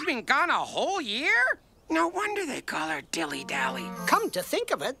 She's been gone a whole year? No wonder they call her Dilly Dally. Come to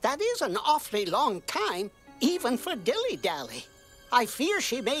think of it, that is an awfully long time, even for Dilly Dally. I fear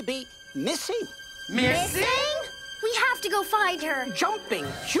she may be missing. Missing? We have to go find her. Jumping,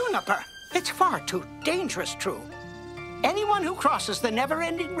 Juniper. It's far too dangerous, True. Anyone who crosses the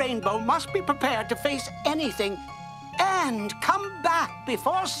never-ending rainbow must be prepared to face anything and come back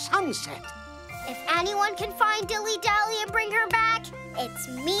before sunset. If anyone can find Dilly Dally and bring her back, it's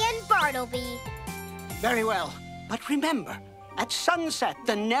me and Bartleby. Very well. But remember, at sunset,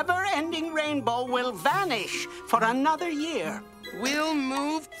 the never-ending rainbow will vanish for another year. We'll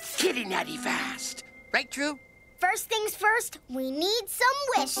move kitty-natty fast. Right, True? First things first, we need some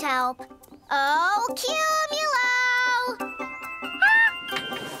wish help. Oh, Cumulo!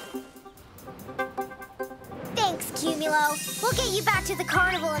 Thanks, Cumulo. We'll get you back to the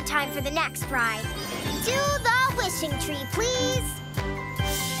carnival in time for the next ride. To the wishing tree, please.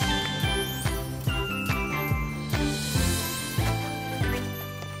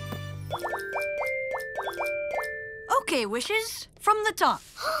 Okay, wishes from the top.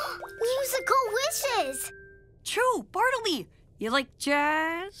 Musical wishes! True, Bartleby. You like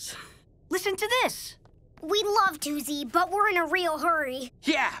jazz? Listen to this. We'd love to, Z, but we're in a real hurry.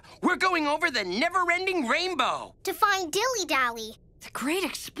 Yeah, we're going over the never-ending rainbow. To find Dilly Dally. The great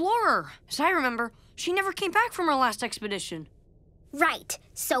explorer. As I remember, she never came back from her last expedition. Right,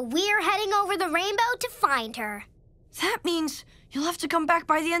 so we're heading over the rainbow to find her. That means you'll have to come back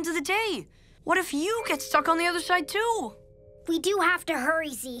by the end of the day. What if you get stuck on the other side, too? We do have to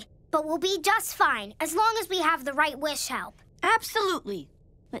hurry, Z, but we'll be just fine as long as we have the right wish help. Absolutely.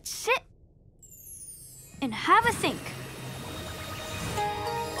 Let's sit and have a think.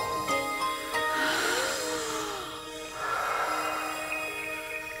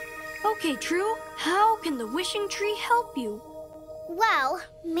 Okay, True. How can the wishing tree help you? Well,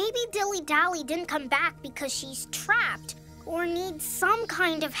 maybe Dilly Dally didn't come back because she's trapped or needs some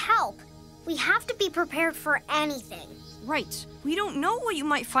kind of help. We have to be prepared for anything. Right. We don't know what you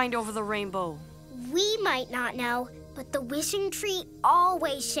might find over the rainbow. We might not know, but the wishing tree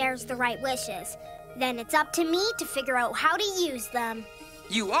always shares the right wishes. Then it's up to me to figure out how to use them.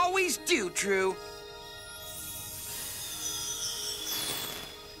 You always do, True.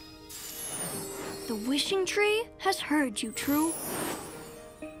 The wishing tree has heard you, True.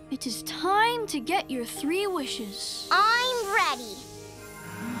 It It is time to get your 3 wishes. I'm ready.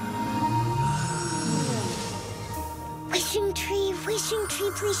 Wishing tree, please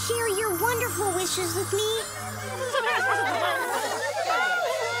share your wonderful wishes with me.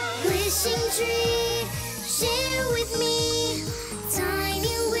 Wishing tree, share with me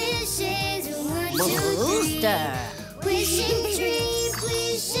tiny wishes. 1, 2, 3. Wishing tree,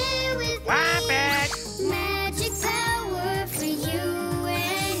 please share with me magic power for you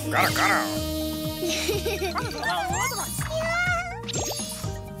and me. Got it.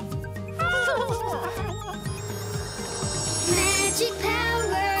 Magic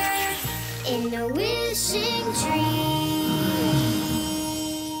power in the wishing tree.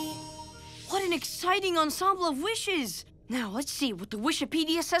 What an exciting ensemble of wishes! Now let's see what the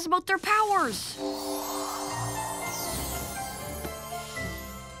Wishipedia says about their powers.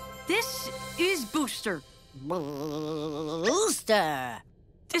 This is Booster. Booster.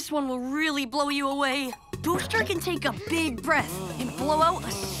 This one will really blow you away. Booster can take a big breath and blow out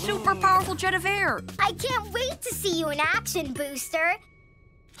a super powerful jet of air. I can't wait to see you in action, Booster.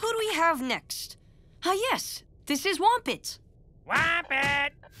 Who do we have next? Yes, this is Wompit.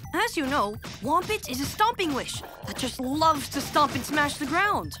 Wompit! As you know, Wompit is a stomping wish that just loves to stomp and smash the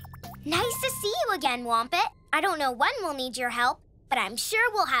ground. Nice to see you again, Wompit. I don't know when we'll need your help, but I'm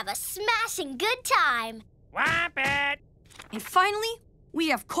sure we'll have a smashing good time. Wompit! And finally, we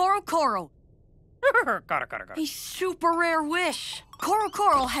have Koro Koro. Got it. A super rare wish. Koro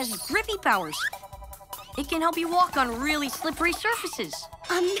Koro has grippy powers. It can help you walk on really slippery surfaces.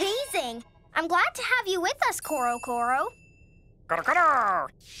 Amazing! I'm glad to have you with us, Koro Koro. Got it.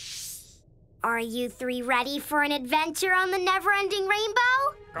 Are you 3 ready for an adventure on the never-ending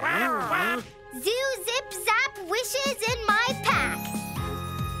rainbow? Zoo, zip, zap, wishes in my pack.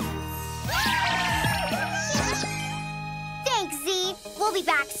 Thanks, Z. We'll be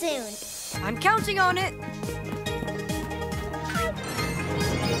back soon. I'm counting on it.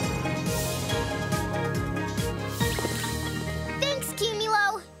 Thanks,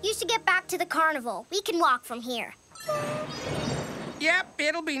 Cumulo. You should get back to the carnival. We can walk from here. Yep,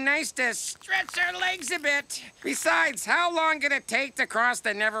 it'll be nice to stretch our legs a bit. Besides, how long can it take to cross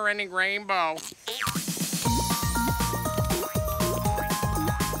the never-ending rainbow?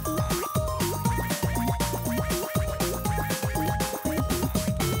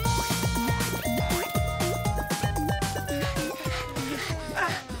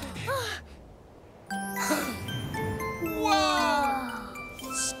 Whoa!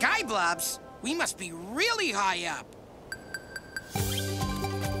 Sky blobs? We must be really high up.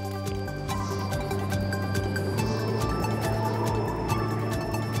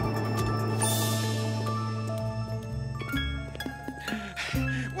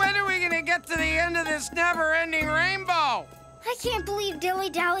 When are we gonna get to the end of this never-ending rainbow? I can't believe Dilly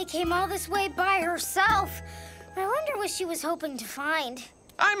Dally came all this way by herself. I wonder what she was hoping to find.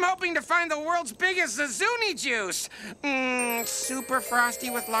 I'm hoping to find the world's biggest Zazuni juice. Super frosty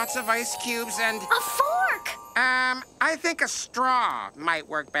with lots of ice cubes and... A fork! I think a straw might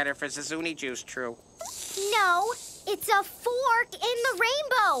work better for Zazuni juice, True. No, it's a fork in the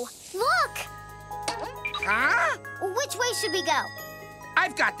rainbow. Look! Huh? Which way should we go?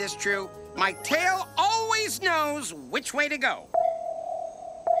 I've got this, True. My tail always knows which way to go.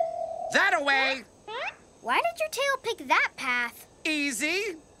 That-a-way. Why did your tail pick that path?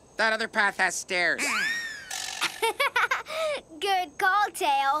 Easy. That other path has stairs. Good call,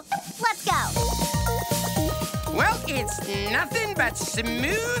 Tail. Let's go. Well, it's nothing but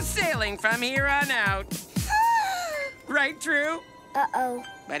smooth sailing from here on out. Right, True? Uh-oh.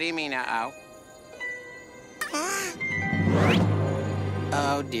 What do you mean, uh-oh?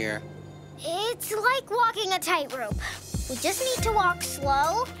 Oh, dear. It's like walking a tightrope. We just need to walk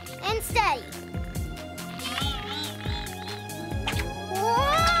slow and steady.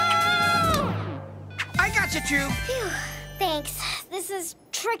 Whoa! I got you, True. Phew. Thanks. This is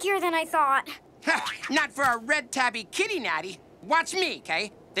trickier than I thought. Not for a red tabby kitty natty. Watch me,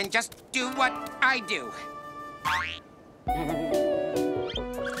 okay? Then just do what I do.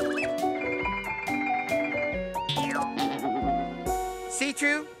 See,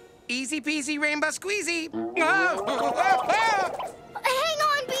 True? Easy peasy rainbow squeezy. Oh. Hang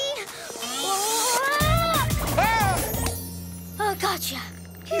on, Bee. Oh, gotcha.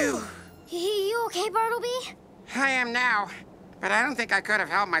 Phew. You okay, Bartleby? I am now, but I don't think I could have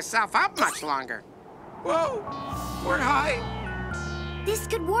held myself up much longer. Whoa, we're high. This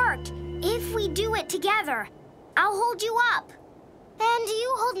could work if we do it together. I'll hold you up, and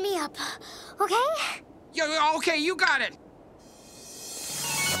you hold me up, okay? Okay, you got it.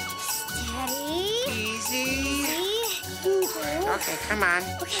 Steady. Easy. Easy. Okay, come on.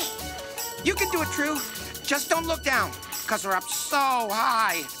 Okay. You can do it, True. Just don't look down, because we're up so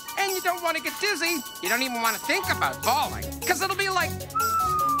high. And you don't want to get dizzy. You don't even want to think about falling, because it'll be like...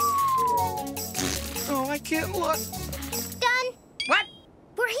 Oh, I can't look. Done. What?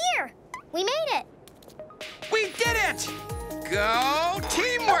 We're here. We made it. We did it! Go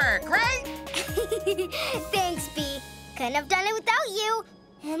teamwork, right? Thanks, Bee. Couldn't have done it without you.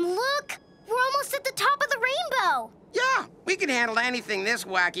 And look, we're almost at the top of the rainbow. Yeah, we can handle anything this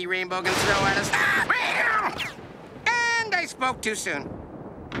wacky rainbow can throw at us. And I spoke too soon.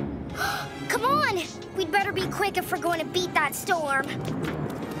 Come on. We'd better be quick if we're going to beat that storm.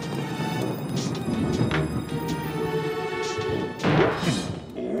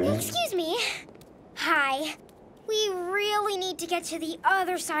 Excuse me. Hi. We really need to get to the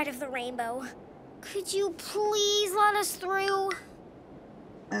other side of the rainbow. Could you please let us through?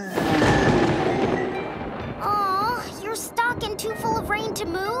 Aw, you're stuck and too full of rain to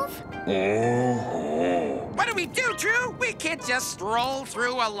move? What do we do, Drew? We can't just stroll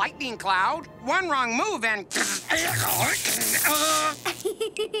through a lightning cloud. One wrong move and...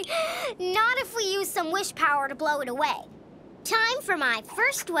 Not if we use some wish power to blow it away. Time for my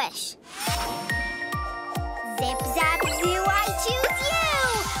first wish. Zip, zap, zoo, I choose you!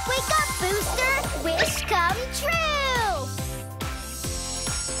 Wake up, Booster! Wish come true!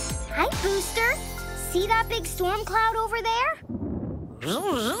 Hi, Booster. See that big storm cloud over there?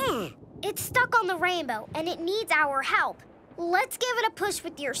 It's stuck on the rainbow, and it needs our help. Let's give it a push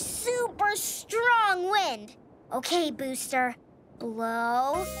with your super strong wind. Okay, Booster.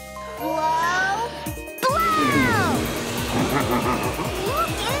 Blow, blow, blow! Look,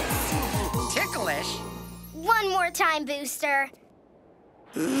 it's... Ticklish? One more time, Booster.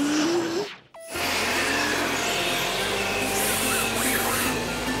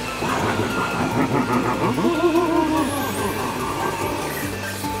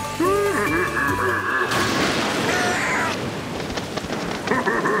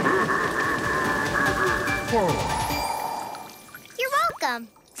 You're welcome.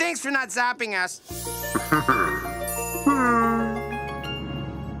 Thanks for not zapping us.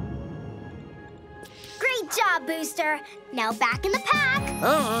 Great job, Booster. Now back in the pack.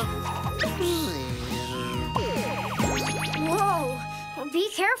 Whoa. Be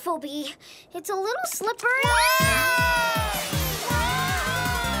careful, Bee. It's a little slippery.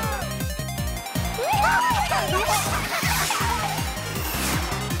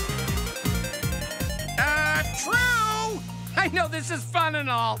 True! I know this is fun and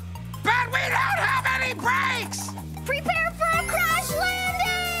all, but we don't have any brakes! Prepare for a crash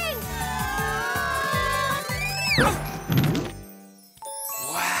landing!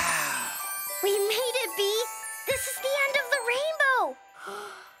 Wow. We made it, Bee. This is the end of the rainbow.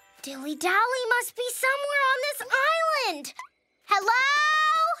 Dilly-dally must be somewhere on this island. Hello?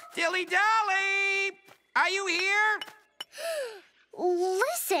 Dilly-dally! Are you here?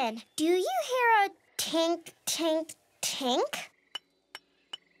 Listen, do you hear a tink, tink, tink?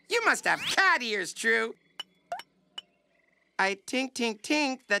 You must have cat ears, True. I tink, tink,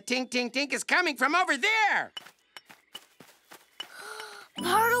 tink. The tink, tink, tink is coming from over there.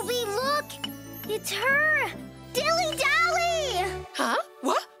 Bartleby, look! It's her! Dilly-dally! Huh?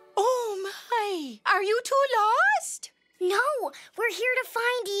 What? Oh, my. Are you two lost? No, we're here to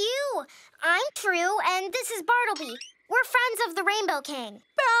find you. I'm True, and this is Bartleby. We're friends of the Rainbow King.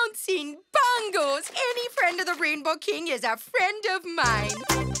 Bouncing bongos! Any friend of the Rainbow King is a friend of mine.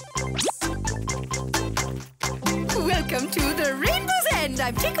 Welcome to the Rainbow's End.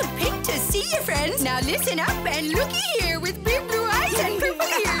 I'm tickled pink to see you, friends. Now listen up and looky here with big blue eyes and purple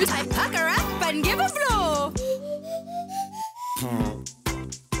ears. I pucker up and give a blow.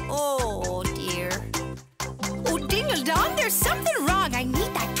 Oh, dear. Oh, ding-a-dong, there's something wrong. I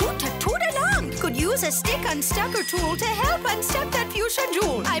need that toot to toot along. Could use a stick unstucker tool to help unstuck that fuchsia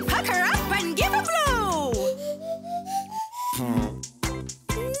jewel. I pucker up and give a blow.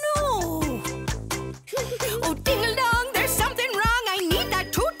 No. Oh, ding-a-dong, there's something wrong. I need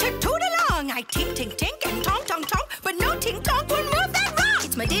that toot to toot along. I tink, tink, tink and tonk, tonk, tonk, but no tink, tonk will move that rock.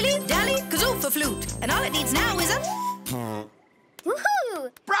 It's my dilly-dally kazoofa flute, and all it needs now is a...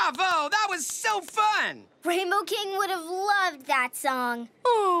 Woohoo! Bravo! That was so fun! Rainbow King would have loved that song.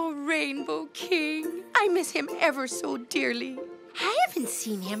 Oh, Rainbow King. I miss him ever so dearly. I haven't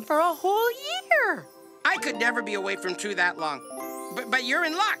seen him for a whole year. I could never be away from True that long. But you're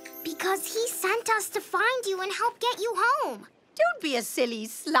in luck. Because he sent us to find you and help get you home. Don't be a silly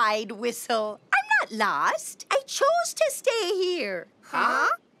slide whistle. I'm not lost. I chose to stay here. Huh?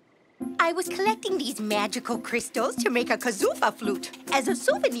 I was collecting these magical crystals to make a kazoofa flute as a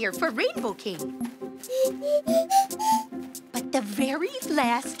souvenir for Rainbow King. But the very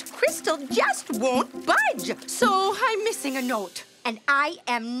last crystal just won't budge. So I'm missing a note. And I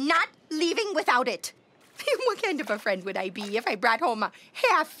am not leaving without it. What kind of a friend would I be if I brought home a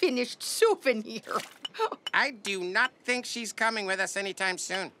half-finished souvenir? I do not think she's coming with us anytime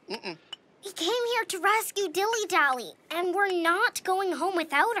soon. Mm-mm. We came here to rescue Dilly Dally, and we're not going home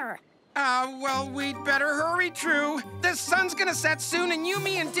without her. Well, we'd better hurry, True. The sun's gonna set soon, and you,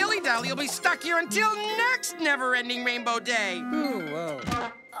 me, and Dilly Dally will be stuck here until next never-ending Rainbow Day. Ooh, whoa.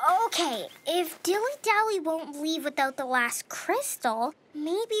 Okay, if Dilly Dally won't leave without the last crystal,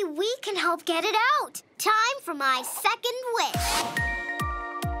 maybe we can help get it out. Time for my second wish.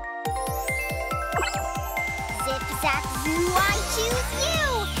 Zip, zap, zoo, I choose you.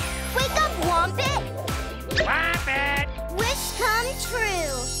 Wake up, Wompit. Wompit! Wish come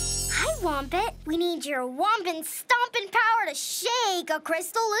true. Hi, Wompit. We need your wompin' stompin' power to shake a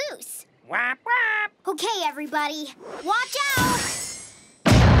crystal loose. Womp womp! Okay, everybody, watch out!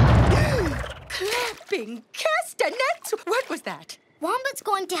 Clapping castanets! What was that? Wompit's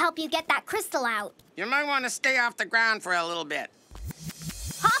going to help you get that crystal out. You might want to stay off the ground for a little bit.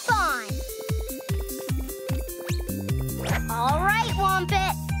 Hop on! All right,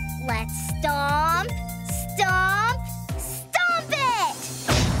 Wompit. Let's stomp, stomp, stomp it!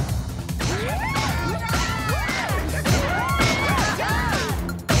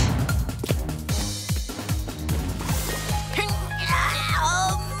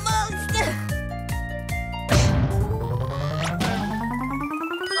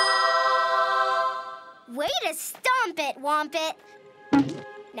 Way to stomp it, Wompit.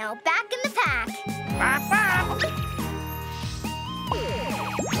 Now back in the pack. Womp womp!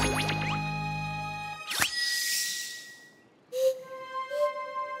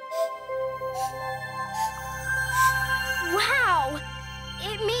 Wow!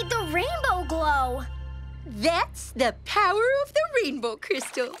 It made the rainbow glow. That's the power of the rainbow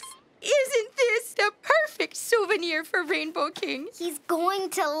crystals. Isn't this the perfect souvenir for Rainbow King? He's going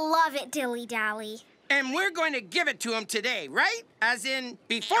to love it, Dilly Dally. And we're going to give it to him today, right? As in,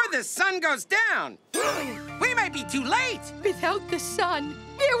 before the sun goes down. We might be too late. Without the sun,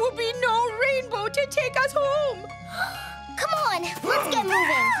 there will be no rainbow to take us home. Come on, let's get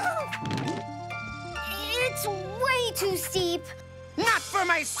moving. It's way too steep. Not for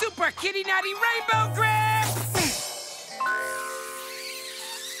my super kitty natty rainbow grip!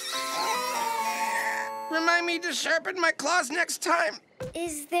 Remind me to sharpen my claws next time.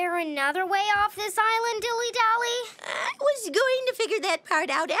 Is there another way off this island, Dilly Dally? I was going to figure that part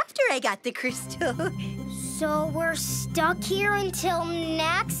out after I got the crystal. So we're stuck here until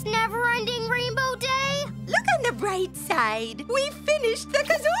next never-ending Rainbow Day? Look on the bright side. We finished the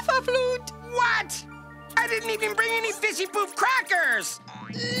kazoofa flute. What? I didn't even bring any fishy poof crackers!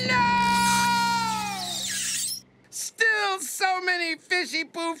 No! Still so many fishy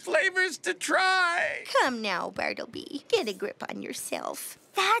poof flavors to try. Come now, Bartleby. Get a grip on yourself.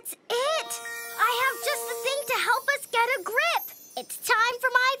 That's it! I have just the thing to help us get a grip. It's time for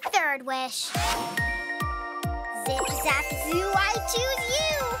my third wish. Zip, zap, zoo, I choose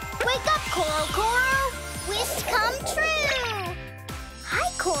you. Wake up, Koro Koro. Wish come true. Hi,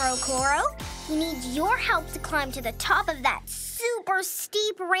 Koro Koro. We need your help to climb to the top of that super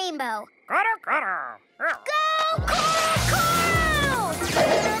steep rainbow. Koro Koro! Go, Koro Koro!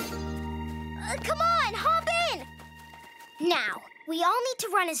 Come on, hop in. Now, we all need to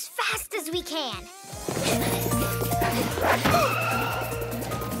run as fast as we can.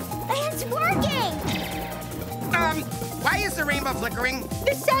 It's working! Why is the rainbow flickering?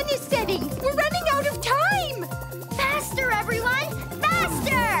 The sun is setting. We're running out of time. Faster, everyone!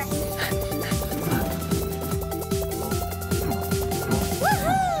 Faster!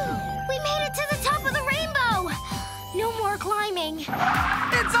 Woohoo! We made it to the top of the rainbow! No more climbing.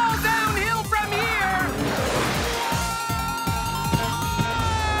 It's all downhill from here!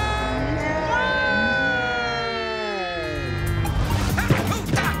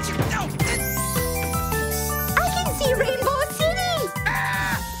 Rainbow City!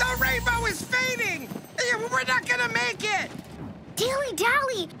 The rainbow is fading! We're not gonna make it! Dilly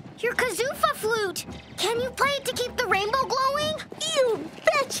Dally, your kazoofa flute. Can you play it to keep the rainbow glowing? You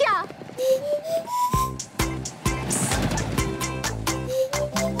betcha!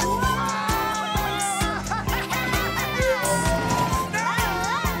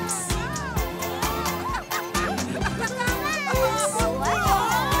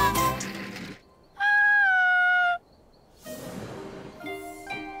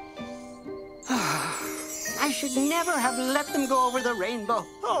 I should never have let them go over the rainbow.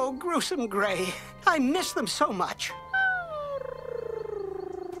 Oh, gruesome gray. I miss them so much.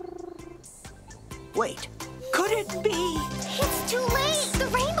 Wait, could could it be? It's too late. The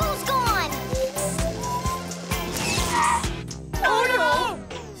rainbow's gone. Oh, no!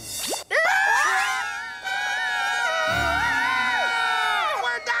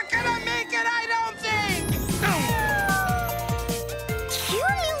 We're not gonna make it, I don't think!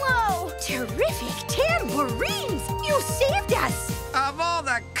 Cumulo! Terrific tambourines! You saved us! Of all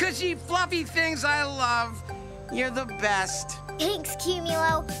the cushy, fluffy things I love, you're the best. Thanks,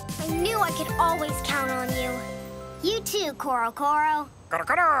 Cumulo. I knew I could always count on you. You too, Coro Coro.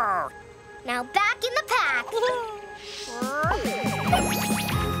 Coro. Now back in the pack.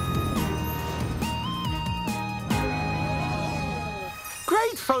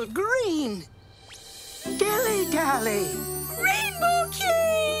 Grateful green! Dilly-dally! Rainbow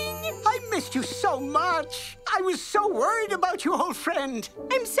King! I missed you so much. I was so worried about you, old friend.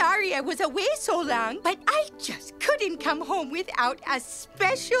 I'm sorry I was away so long, but I just couldn't come home without a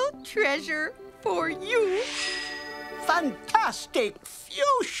special treasure for you. Fantastic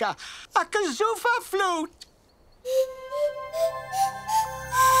fuchsia! A kazoofa flute!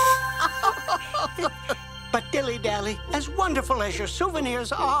 But dilly-dally, as wonderful as your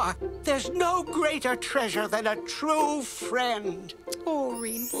souvenirs are, there's no greater treasure than a true friend. Oh,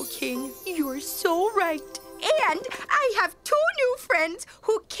 Rainbow King, you're so right. And I have 2 new friends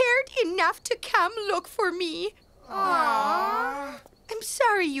who cared enough to come look for me. Aww. I'm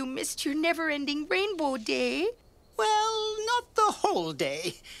sorry you missed your never-ending rainbow day. Well, not the whole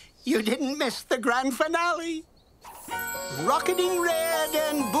day. You didn't miss the grand finale. Rocketing red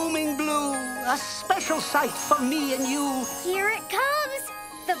and booming blue, a special sight for me and you. Here it comes.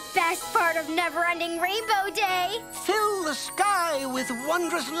 The best part of Never-Ending Rainbow Day. Fill the sky with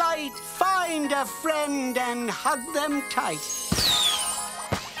wondrous light. Find a friend and hug them tight.